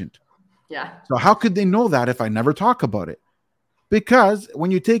estate agent. Yeah. So how could they know that if I never talk about it? Because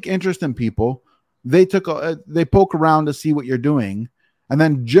when you take interest in people, they poke around to see what you're doing, and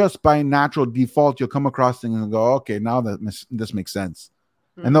then just by natural default, you'll come across things and go, okay, now this makes sense,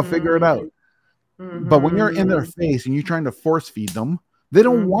 and they'll figure it out. But when you're in their face and you're trying to force feed them, they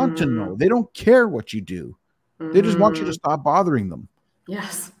don't want to know. They don't care what you do. They just want you to stop bothering them.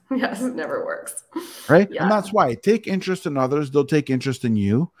 Yes, it never works. Right? Yeah. And that's why take interest in others. They'll take interest in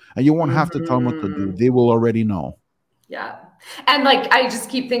you, and you won't have to tell them what to do. They will already know. Yeah. And like, I just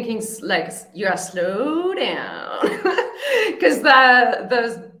keep thinking like, you gotta slow down, because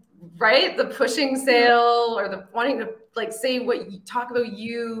the pushing sale, or the wanting to like say what you talk about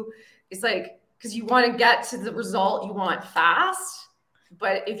you, is like, because you want to get to the result you want fast.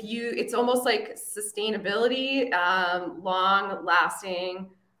 But it's almost like sustainability, long lasting,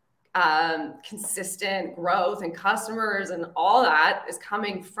 consistent growth and customers, and all that is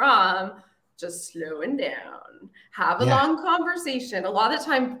coming from just slowing down, have a long conversation. A lot of the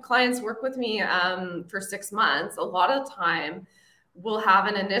time clients work with me for 6 months. A lot of the time we'll have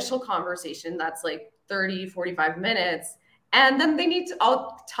an initial conversation that's like 30, 45 minutes. And then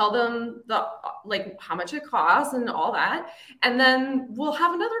I'll tell them like how much it costs and all that. And then we'll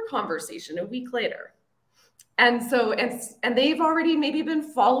have another conversation a week later. And so, and they've already maybe been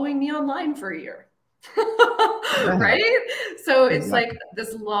following me online for a year. Right? So it's like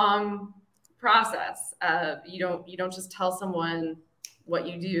this long process. You don't just tell someone what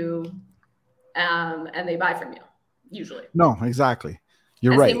you do and they buy from you, usually. No, exactly.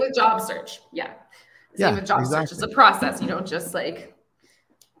 You're right. Same with job search. Yeah. Same with job search. It's a process. You don't just like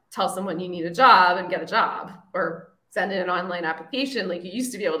tell someone you need a job and get a job, or send in an online application like you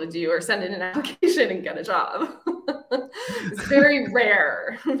used to be able to do, or send in an application and get a job. It's very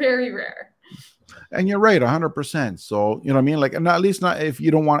rare, very rare. And you're right, 100%. So, you know what I mean? Like, at least not if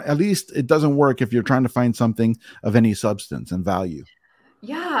you don't want, at least it doesn't work if you're trying to find something of any substance and value.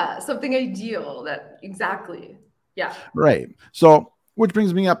 Yeah, something ideal exactly. Yeah. Right. So, which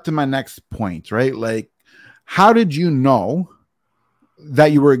brings me up to my next point, right? Like, how did you know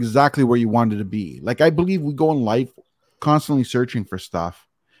that you were exactly where you wanted to be? Like, I believe we go in life constantly searching for stuff,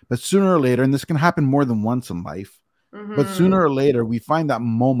 but sooner or later, and this can happen more than once in life, but sooner or later, we find that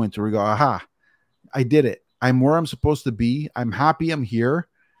moment where we go, aha, I did it. I'm where I'm supposed to be. I'm happy I'm here.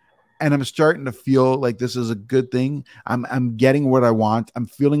 And I'm starting to feel like this is a good thing. I'm getting what I want. I'm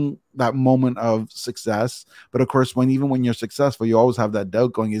feeling that moment of success. But of course, even when you're successful, you always have that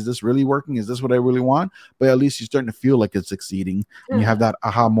doubt going, is this really working? Is this what I really want? But at least you're starting to feel like it's succeeding and you have that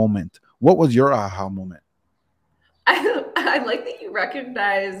aha moment. What was your aha moment? I like that you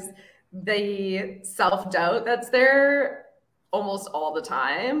recognize the self-doubt that's there almost all the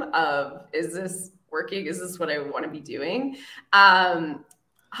time of, is this working? Is this what I want to be doing?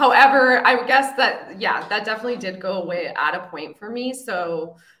 However, I would guess that, yeah, that definitely did go away at a point for me.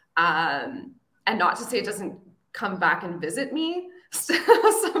 So, and not to say it doesn't come back and visit me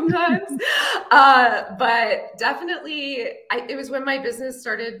sometimes, but definitely it was when my business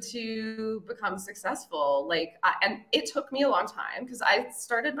started to become successful. And it took me a long time because I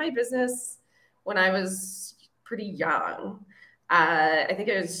started my business when I was pretty young. I think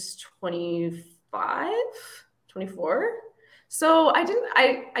I was 25, 24. So I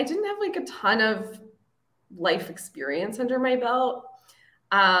didn't have like a ton of life experience under my belt.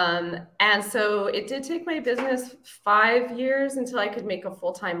 And so it did take my business 5 years until I could make a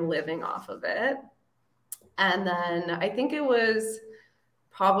full-time living off of it. And then I think it was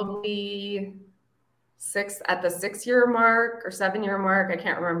probably at the 6-year mark or 7-year mark, I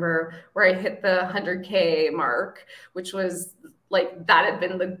can't remember, where I hit the 100K mark, which was like, that had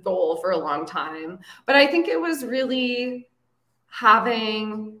been the goal for a long time. But I think it was really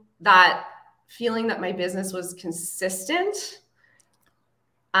having that feeling that my business was consistent,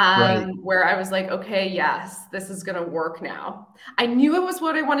 Right. where I was like, okay, yes, this is going to work now. I knew it was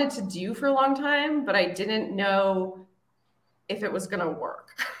what I wanted to do for a long time, but I didn't know if it was going to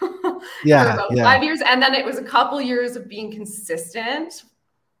work for Yeah. about Yeah. 5 years. And then it was a couple years of being consistent,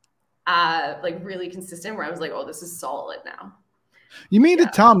 like really consistent, where I was like, oh, this is solid now. You mean to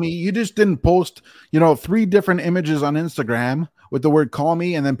Yeah. tell me you just didn't post, 3 different images on Instagram with the word call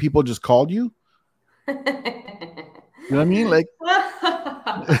me and then people just called you? You know what I mean? Like,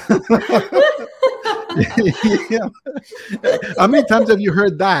 yeah. How many times have you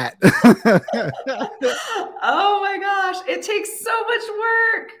heard that? Oh my gosh, it takes so much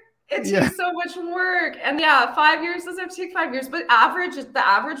work. It Yeah. takes so much work. And yeah, 5 years doesn't have to take 5 years, but the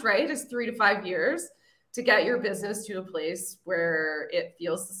average, right, is 3 to 5 years to get your business to a place where it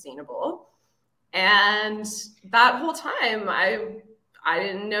feels sustainable. And that whole time, I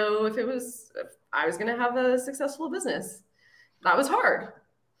didn't know if I was going to have a successful business. That was hard.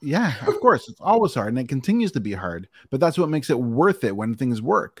 Yeah, of course. It's always hard and it continues to be hard, but that's what makes it worth it when things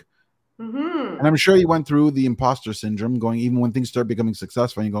work. And Mm-hmm. I'm sure you went through the imposter syndrome going, even when things start becoming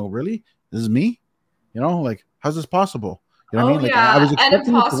successful, and you go, really? This is me? Like, how's this possible? You know what I Oh mean? Like, I yeah, was and expecting it to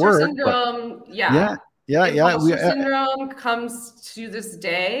imposter work, but syndrome, yeah, yeah. yeah. Imposter syndrome comes to this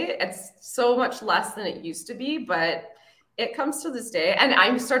day. It's so much less than it used to be, but it comes to this day. And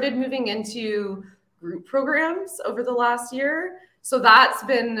I started moving into group programs over the last year. So that's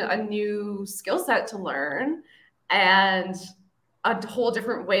been a new skill set to learn and a whole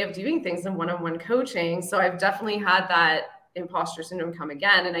different way of doing things than one-on-one coaching. So I've definitely had that imposter syndrome come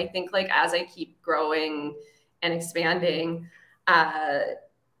again. And I think like as I keep growing and expanding, uh,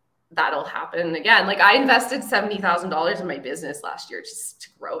 that'll happen again. Like I invested $70,000 in my business last year just to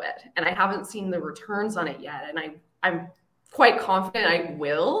grow it, and I haven't seen the returns on it yet. And I'm quite confident I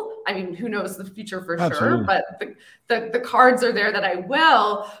will. I mean, who knows the future for sure, absolutely. but the cards are there that I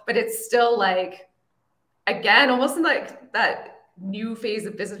will. But it's still like, again, almost in like that new phase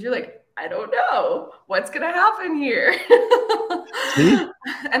of business. You're like, I don't know what's going to happen here. See?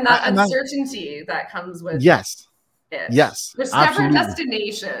 And that And that, uncertainty that comes with yes, it. yes, There's never a absolutely.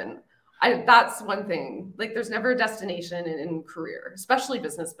 destination. That's one thing. Like there's never a destination in career, especially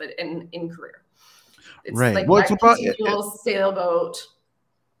business, but in career. It's Right. like Well, it's that about, continual sailboat,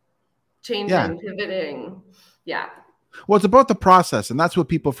 yeah. changing, pivoting. Yeah. Well, it's about the process, and that's what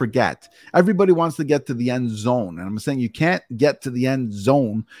people forget. Everybody wants to get to the end zone, and I'm saying you can't get to the end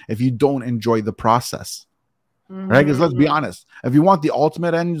zone if you don't enjoy the process, right? Because let's be Mm-hmm. honest, if you want the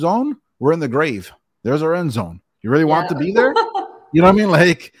ultimate end zone, we're in the grave. There's our end zone. You really want Yeah. to be there? You know what I mean?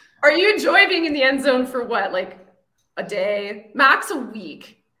 Like, Are you enjoy being in the end zone for what? Like a day, max a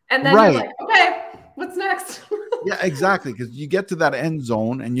week. And then you're right. like, okay, what's next? Yeah, exactly. Because you get to that end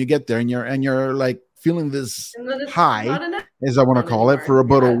zone and you get there and you're like feeling this And then it's high, not an end as I want to zone call it, for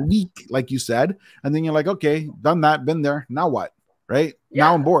anymore. about a Yeah. week, like you said. And then you're like, okay, done that, been there. Now what? Right? Now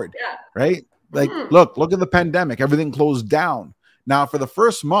Yeah. I'm bored. Yeah. Right? Like, Mm-hmm. look at the pandemic. Everything closed down. Now, for the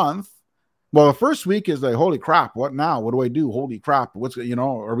first month, well, the first week is like, holy crap, what now? What do I do? Holy crap.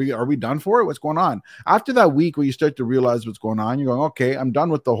 Are we done for it? What's going on? After that week where you start to realize what's going on, you're going, okay, I'm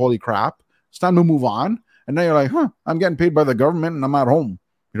done with the holy crap. It's time to move on. And now you're like, huh, I'm getting paid by the government and I'm at home.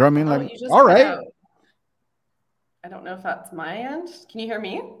 You know what I mean? Oh, Like, you just all cut right. out. I don't know if that's my end. Can you hear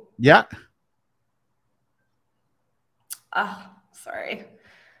me? Yeah. Ah, sorry.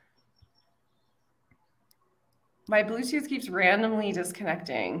 My Bluetooth keeps randomly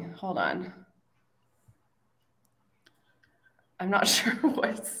disconnecting. Hold on. I'm not sure what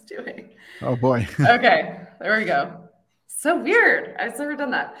it's doing. Oh boy. Okay, there we go. So weird. I've never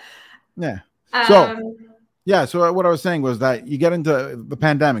done that. Yeah. So Um, yeah, so what I was saying was that you get into the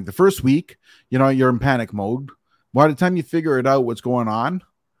pandemic, the first week, you're in panic mode. By the time you figure it out what's going on,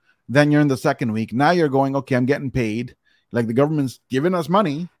 then you're in the second week. Now you're going, okay, I'm getting paid. Like the government's giving us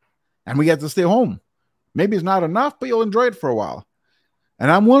money and we get to stay home. Maybe it's not enough, but you'll enjoy it for a while.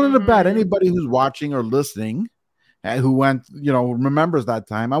 And I'm willing to bet mhm. anybody who's watching or listening who went, remembers that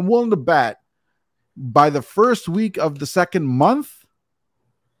time, I'm willing to bet by the first week of the second month,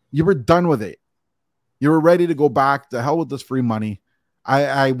 you were done with it. You were ready to go back to hell with this free money.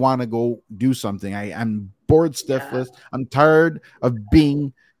 I want to go do something. I'm bored Yeah, stiffless. I'm tired of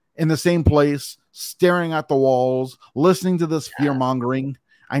being in the same place, staring at the walls, listening to this fear yeah, mongering.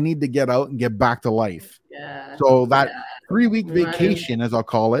 I need to get out and get back to life. yeah, So that yeah. 3 week We want to, vacation, as I'll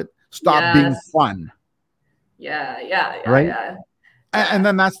call it, stop being yes, fun, yeah, yeah, yeah, right? yeah, And yeah,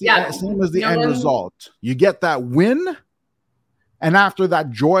 then that's the yeah. same as the No end one, result. You get that win, and after that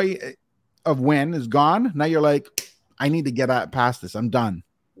joy of win is gone, now you're like, I need to get past this. I'm done.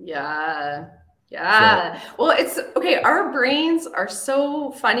 yeah, So yeah. Well, it's okay. Our brains are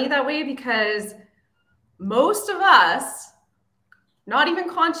so funny that way because most of us, not even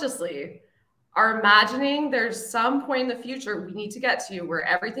consciously, are imagining there's some point in the future we need to get to where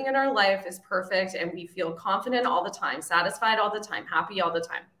everything in our life is perfect and we feel confident all the time, satisfied all the time, happy all the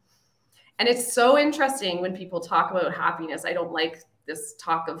time. And it's so interesting when people talk about happiness. I don't like this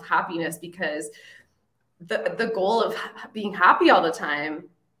talk of happiness because the goal of being happy all the time,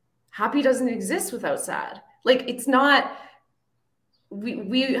 happy doesn't exist without sad. Like it's not,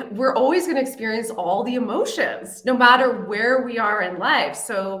 we're always going to experience all the emotions no matter where we are in life.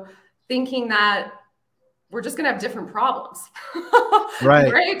 So thinking that we're just going to have different problems,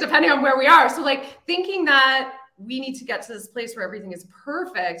 right. right? Depending on where we are. So like thinking that we need to get to this place where everything is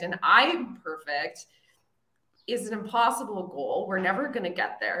perfect and I'm perfect is an impossible goal. We're never going to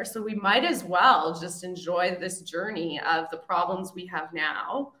get there. So we might as well just enjoy this journey of the problems we have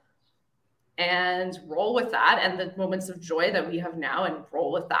now and roll with that, and the moments of joy that we have now, and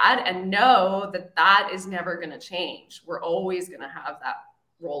roll with that, and know that that is never going to change. We're always going to have that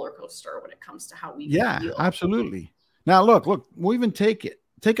roller coaster when it comes to how we Yeah, feel. absolutely. Now look, we'll even take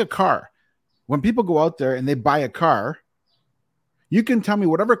a car. When people go out there and they buy a car, you can tell me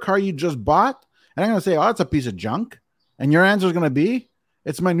whatever car you just bought, and I'm going to say, oh, it's a piece of junk. And your answer is going to be,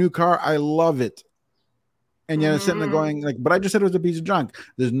 it's my new car. I love it. And yet it's sitting there Mm-hmm. going like, but I just said it was a piece of junk.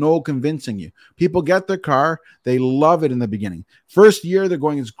 There's no convincing you. People get their car. They love it in the beginning. First year, they're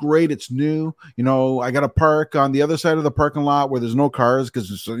going, it's great. It's new. I got to park on the other side of the parking lot where there's no cars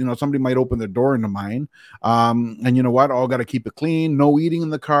because, somebody might open their door into mine. And you know what? Got to keep it clean. No eating in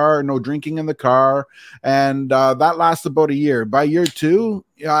the car, no drinking in the car. And that lasts about a year. By year two,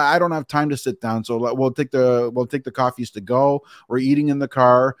 I don't have time to sit down. So we'll take the coffees to go. We're eating in the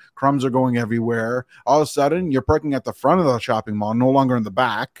car. Crumbs are going everywhere. All of a sudden, you're parking at the front of the shopping mall, no longer in the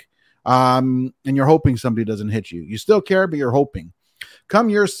back. And you're hoping somebody doesn't hit you. You still care, but you're hoping. Come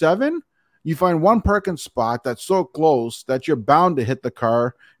year 7, you find one parking spot that's so close that you're bound to hit the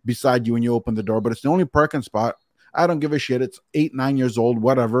car beside you when you open the door, but it's the only parking spot. I don't give a shit. It's 8, 9 years old,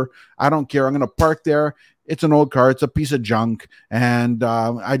 whatever. I don't care. I'm going to park there. It's an old car. It's a piece of junk. And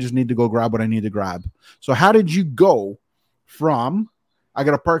I just need to go grab what I need to grab. So how did you go from, I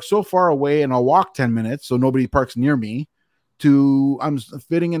got to park so far away and I'll walk 10 minutes so nobody parks near me, to I'm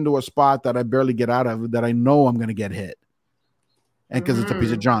fitting into a spot that I barely get out of that I know I'm going to get hit? And because it's a piece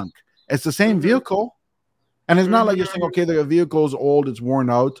of Mm-hmm. junk. It's the same Mm-hmm. vehicle. And it's not like you're saying, Mm-hmm. okay, the vehicle is old, it's worn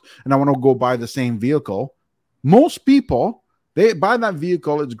out, and I want to go buy the same vehicle. Most people, they buy that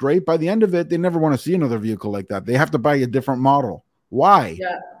vehicle, it's great. By the end of it, they never want to see another vehicle like that. They have to buy a different model. Why?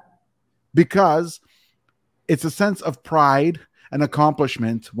 Yeah. Because it's a sense of pride and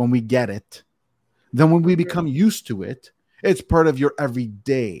accomplishment when we get it. Then when we Mm-hmm. become used to it, it's part of your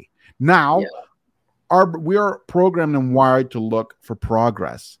everyday. Yeah. Now, we are programmed and wired to look for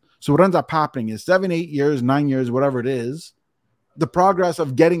progress. So what ends up happening is 7, 8 years, 9 years, whatever it is, the progress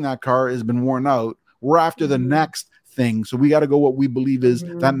of getting that car has been worn out. We're after the Mm-hmm. next thing. So we got to go what we believe is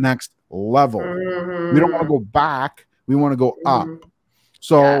that Mm-hmm. next level. We don't want to Mm-hmm. go back. We want to go up. Mm-hmm. Yeah.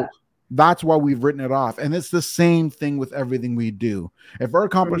 So that's why we've written it off. And it's the same thing with everything we do. If our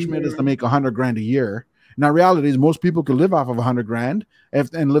accomplishment is to Mm-hmm. make 100 grand a year Now, reality is most people could live off of 100 grand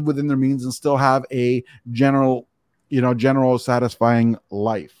and live within their means and still have a general, general satisfying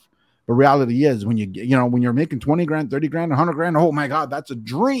life. But reality is when you're making 20 grand, 30 grand, 100 grand, oh my God, that's a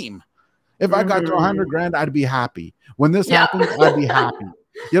dream. If I got to Mm-hmm. 100 grand, I'd be happy. When this Yeah. happens, I'd be happy.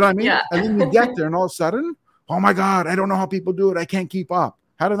 You know what I mean? Yeah. And then you get there and all of a sudden, oh my God, I don't know how people do it. I can't keep up.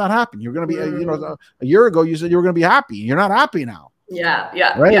 How did that happen? You're going to be, Mm. a year ago, you said you were going to be happy. You're not happy now. Yeah,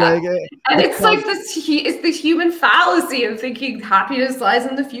 yeah, Right? yeah. Like, And it's it's like called, it's the human fallacy of thinking happiness lies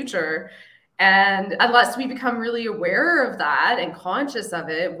in the future. And unless we become really aware of that and conscious of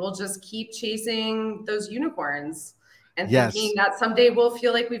it, we'll just keep chasing those unicorns and thinking yes. that someday we'll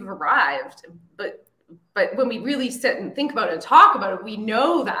feel like we've arrived. But when we really sit and think about it and talk about it, we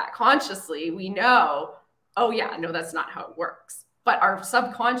know that consciously, we know, oh yeah, no, that's not how it works. But our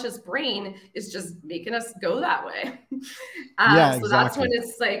subconscious brain is just making us go that way. Yeah, So that's when exactly.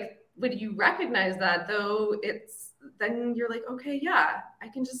 it's like, when you recognize that, though, then you're like, okay, yeah, I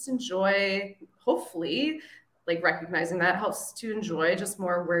can just enjoy, hopefully, like recognizing that helps to enjoy just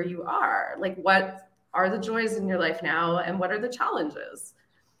more where you are. Like, what are the joys in your life now, and what are the challenges?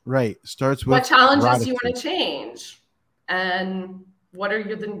 Right. Starts What with challenges do you gratitude. want to change? And what are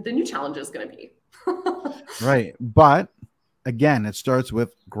the new challenges going to be? Right. But again, it starts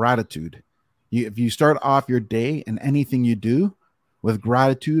with gratitude. If you start off your day and anything you do with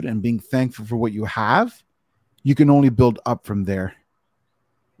gratitude and being thankful for what you have, you can only build up from there.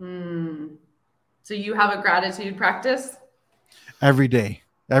 Hmm. So you have a gratitude practice? Every day.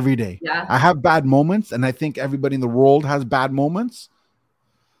 Every day. Yeah. I have bad moments, and I think everybody in the world has bad moments,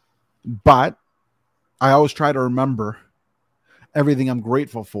 but I always try to remember everything I'm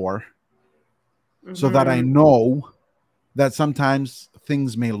grateful for so that I Mm-hmm. know that sometimes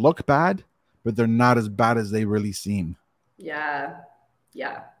things may look bad, but they're not as bad as they really seem. Yeah.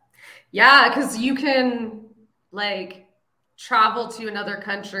 Yeah. Yeah, because you can like travel to another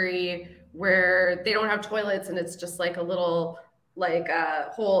country where they don't have toilets and it's just like a little like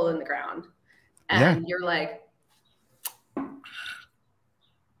a hole in the ground. Yeah. And you're like,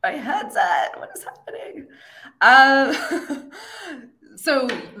 my headset, what is happening? Um, so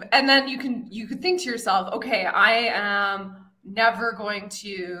and then you can think to yourself, okay, I am never going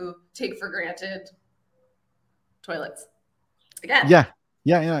to take for granted toilets again. Yeah.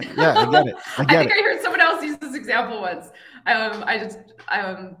 Yeah. Yeah. Yeah. I get it. I I get think it. I heard someone else use this example once. But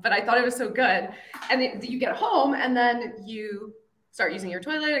I thought it was so good. And you get home and then you start using your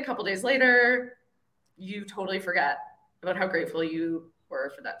toilet. A couple days later, you totally forget about how grateful you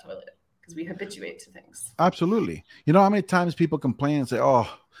were for that toilet because we habituate to things. Absolutely. You know how many times people complain and say, oh,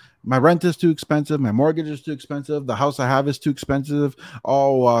 my rent is too expensive. My mortgage is too expensive. The house I have is too expensive.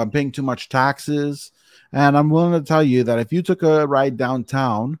 Oh, I'm paying too much taxes. And I'm willing to tell you that if you took a ride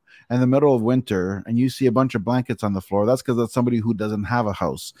downtown in the middle of winter and you see a bunch of blankets on the floor, that's because that's somebody who doesn't have a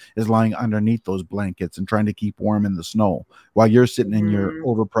house is lying underneath those blankets and trying to keep warm in the snow while you're sitting in your Mm-hmm.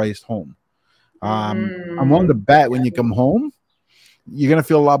 overpriced home. I'm willing to Mm-hmm. bet when you come home, you're going to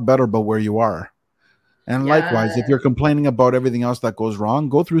feel a lot better about where you are. And likewise, if Yeah. you're complaining about everything else that goes wrong,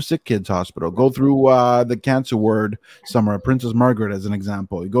 go through Sick Kids Hospital. Go through the cancer ward somewhere, Princess Margaret as an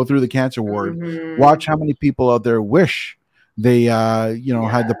example. You go through the cancer ward. Watch Mm-hmm. how many people out there wish they, had the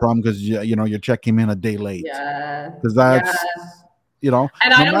Yeah. problem because your check came in a day late. Yeah. Because Yeah. that's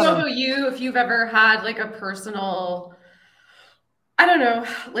And I no don't know matter. about you, if you've ever had like a personal, I don't know,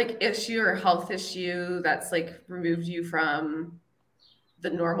 like issue or health issue that's like removed you from the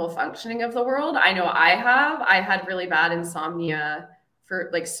normal functioning of the world. I know I have. I had really bad insomnia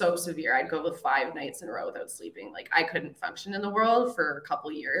for like so severe. I'd go with 5 nights in a row without sleeping. Like I couldn't function in the world for a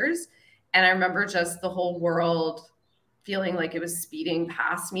couple years. And I remember just the whole world feeling like it was speeding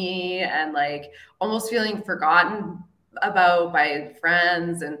past me and like almost feeling forgotten about by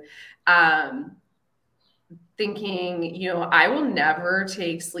friends and um thinking, I will never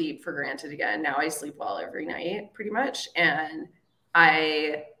take sleep for granted again. Now I sleep well every night, pretty much. And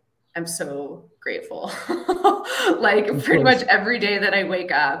I am so grateful. Like Of pretty much course. every day that I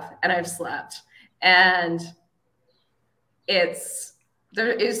wake up and I've slept. And it's there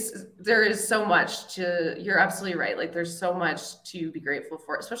is so much to you're absolutely right. Like there's so much to be grateful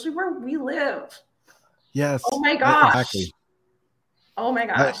for, especially where we live. Oh Yes, my gosh. exactly. Oh my I,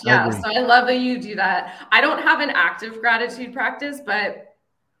 gosh. I Yeah. agree. So I love that you do that. I don't have an active gratitude practice, but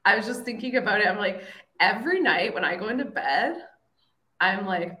I was just thinking about it. I'm like, every night when I go into bed, I'm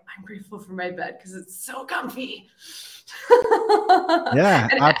like, I'm grateful for my bed because it's so comfy. Yeah,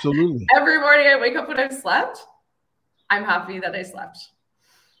 And absolutely. every morning I wake up when I've slept, I'm happy that I slept.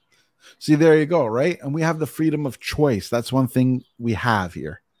 See, there you go, right? And we have the freedom of choice. That's one thing we have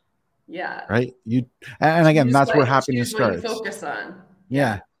here. Yeah. right? And again, that's where happiness Choose what you starts. focus on.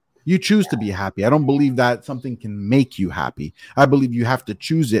 Yeah. Yeah. You choose to be happy. I don't believe that something can make you happy. I believe you have to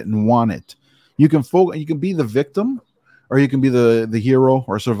choose it and want it. You can be the victim, or you can be the hero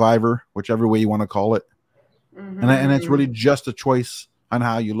or survivor, whichever way you want to call it. And it's really Mm-hmm. just a choice on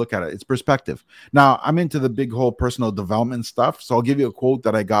how you look at it. It's perspective. Now, I'm into the big whole personal development stuff, so I'll give you a quote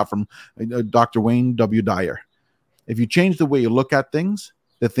that I got from Dr. Wayne W. Dyer. If you change the way you look at things,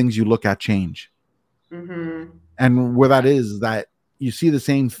 the things you look at change. Mm-hmm. And where that is that you see the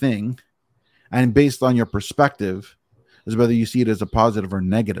same thing, and based on your perspective is whether you see it as a positive or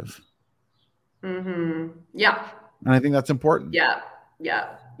negative. Mm-hmm. Yeah. And I think that's important. Yeah.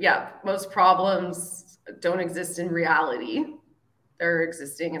 Yeah. Yeah. Most problems don't exist in reality. They're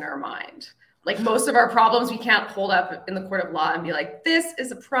existing in our mind. Like most of our problems, we can't hold up in the court of law and be like, this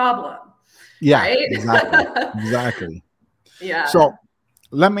is a problem. Yeah, Right? exactly. Yeah. So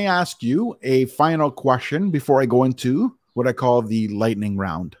let me ask you a final question before I go into what I call the lightning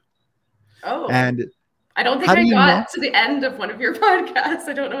round. Oh, And I don't think how do I you know? got to the end of one of your podcasts.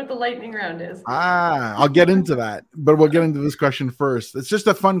 I don't know what the lightning round is. I'll get into that, but we'll get into this question first. It's just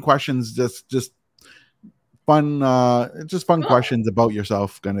a fun questions, just fun, just fun Cool. questions about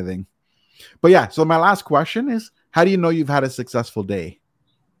yourself, kind of thing. But yeah, so my last question is: how do you know you've had a successful day?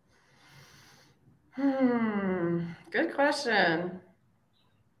 Good question.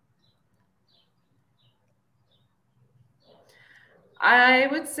 I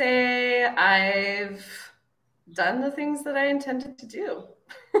would say I've done the things that I intended to do.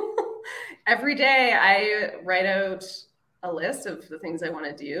 Every day I write out a list of the things I want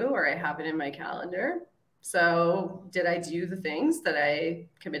to do, or I have it in my calendar. So, did I do the things that I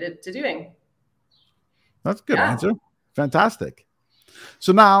committed to doing? That's a good Yeah. answer. Fantastic.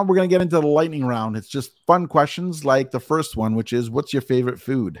 So now we're going to get into the lightning round. It's just fun questions like the first one, which is what's your favorite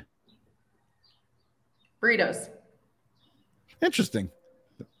food? Burritos. Interesting.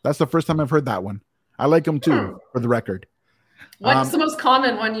 That's the first time I've heard that one. I like them too, for the record. What's the most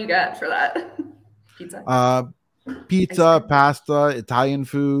common one you get for that? Pizza. Pizza, pasta, Italian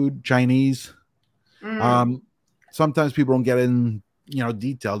food, Chinese. Mm. Sometimes people don't get in,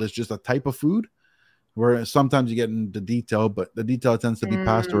 detailed. It's just a type of food where sometimes you get into detail, but the detail tends to be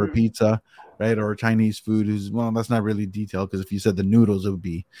pasta or pizza, right? Or Chinese food is, well, that's not really detailed because if you said the noodles, it would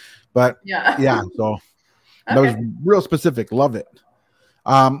be. But yeah, so that was Okay. real specific. Love it.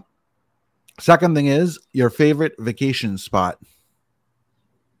 Second thing is your favorite vacation spot.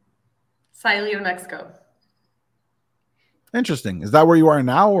 Sausalito, Mexico. Interesting. Is that where you are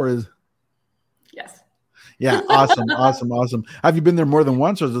now, or is? Yes. Yeah, awesome. Have you been there more than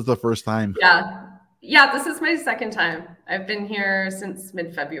once, or is this the first time? Yeah, this is my second time. I've been here since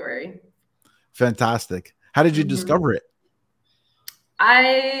mid-February. Fantastic. How did you discover it?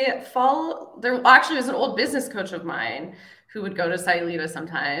 There actually was an old business coach of mine who would go to Sausalito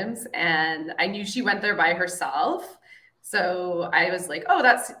sometimes, and I knew she went there by herself. So I was like, oh,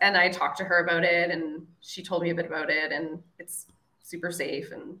 and I talked to her about it, and she told me a bit about it, and it's super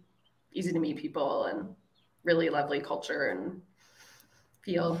safe and easy to meet people and really lovely culture and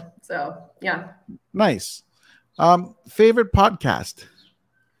feel. So yeah. Nice. Favorite podcast?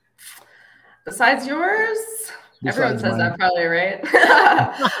 Besides yours? Everyone Besides says mine. that probably, right?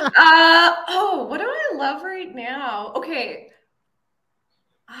 What do I love right now? Okay.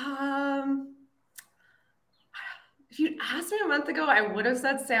 If you'd asked me a month ago, I would have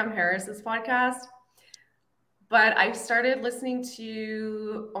said Sam Harris's podcast. But I've started listening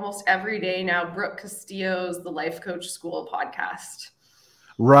to almost every day now Brooke Castillo's The Life Coach School podcast.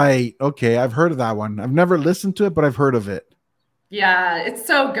 Right. Okay. I've heard of that one. I've never listened to it, but I've heard of it. Yeah, it's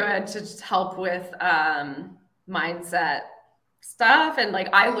so good to just help with mindset stuff. And like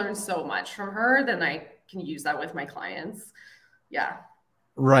I learned so much from her, then I can use that with my clients. Yeah.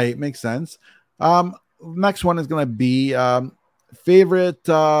 Right. Makes sense. Next one is going to be favorite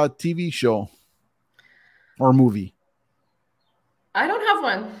TV show or movie. I don't have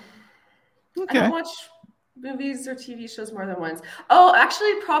one. Okay. I don't watch movies or TV shows more than once. Oh,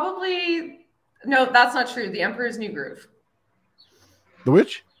 actually, probably no, that's not true. The Emperor's New Groove. The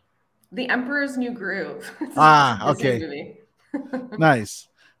which? The Emperor's New Groove. It's Ah, a Disney okay. movie. Nice.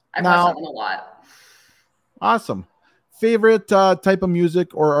 I've watched that one a lot. Awesome. Favorite type of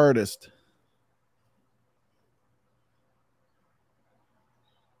music or artist?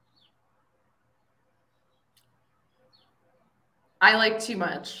 I like too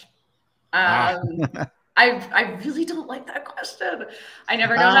much. I really don't like that question. I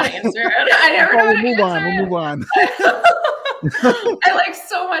never know how to answer it. I never know how to answer it. We'll move on. I like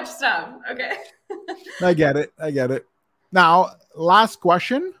so much stuff. Okay. I get it. Now, last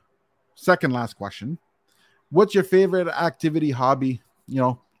question. second last question. What's your favorite activity, hobby?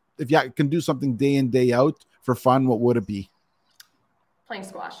 If you can do something day in, day out for fun, what would it be? Playing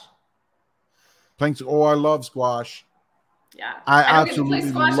squash. Playing. Oh, I love squash. Yeah. I I don't get to play absolutely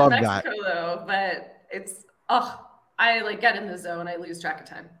squash in love that. Mexico though, but it's I like get in the zone, I lose track of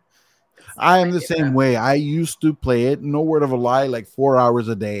time. I It's am my the favorite same way. activity. I used to play it, no word of a lie, like 4 hours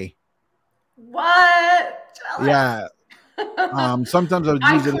a day. What? Jealous. Yeah. Sometimes I would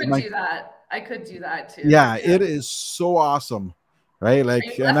I use it as could my. do that. I could do that too. Yeah, Yeah. it is so awesome, right? Are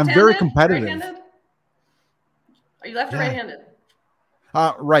Like, you and I'm very left-handed? competitive. Right-handed? Are you left or Yeah. right-handed?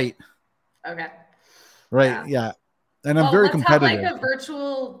 Right. Okay. Right. Yeah. Yeah. And I'm Well, very let's have like competitive. a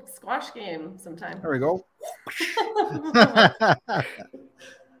virtual squash game sometime. There we go.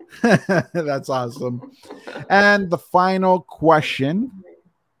 That's awesome. And the final question,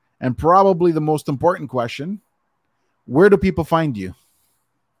 and probably the most important question, where do people find you?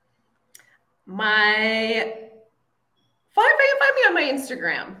 My find me on my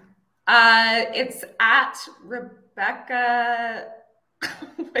Instagram. It's at Rebecca.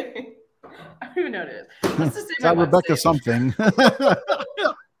 Wait, I don't even know what it is. Let's just say Is my that Rebecca website. something? I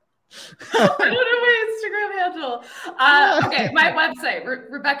don't know my Instagram handle. Okay, my website,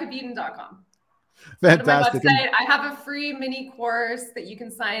 RebeccaBeaton.com. Go to my Fantastic. And website. I have a free mini course that you can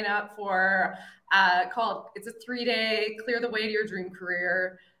sign up for called, it's a 3-day Clear the Way to Your Dream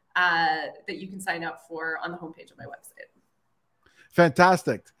Career that you can sign up for on the homepage of my website.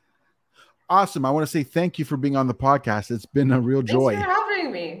 fantastic. Awesome. I want to say thank you for being on the podcast. It's been a real Thanks for joy.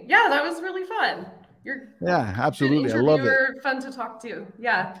 having me. Yeah, that was really fun. You're Yeah, a good absolutely. I love it. interviewer, fun to talk to.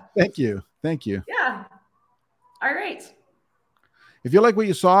 Yeah. Thank you. Thank you. Yeah. All right. If you like what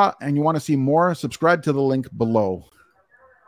you saw and you want to see more, subscribe to the link below.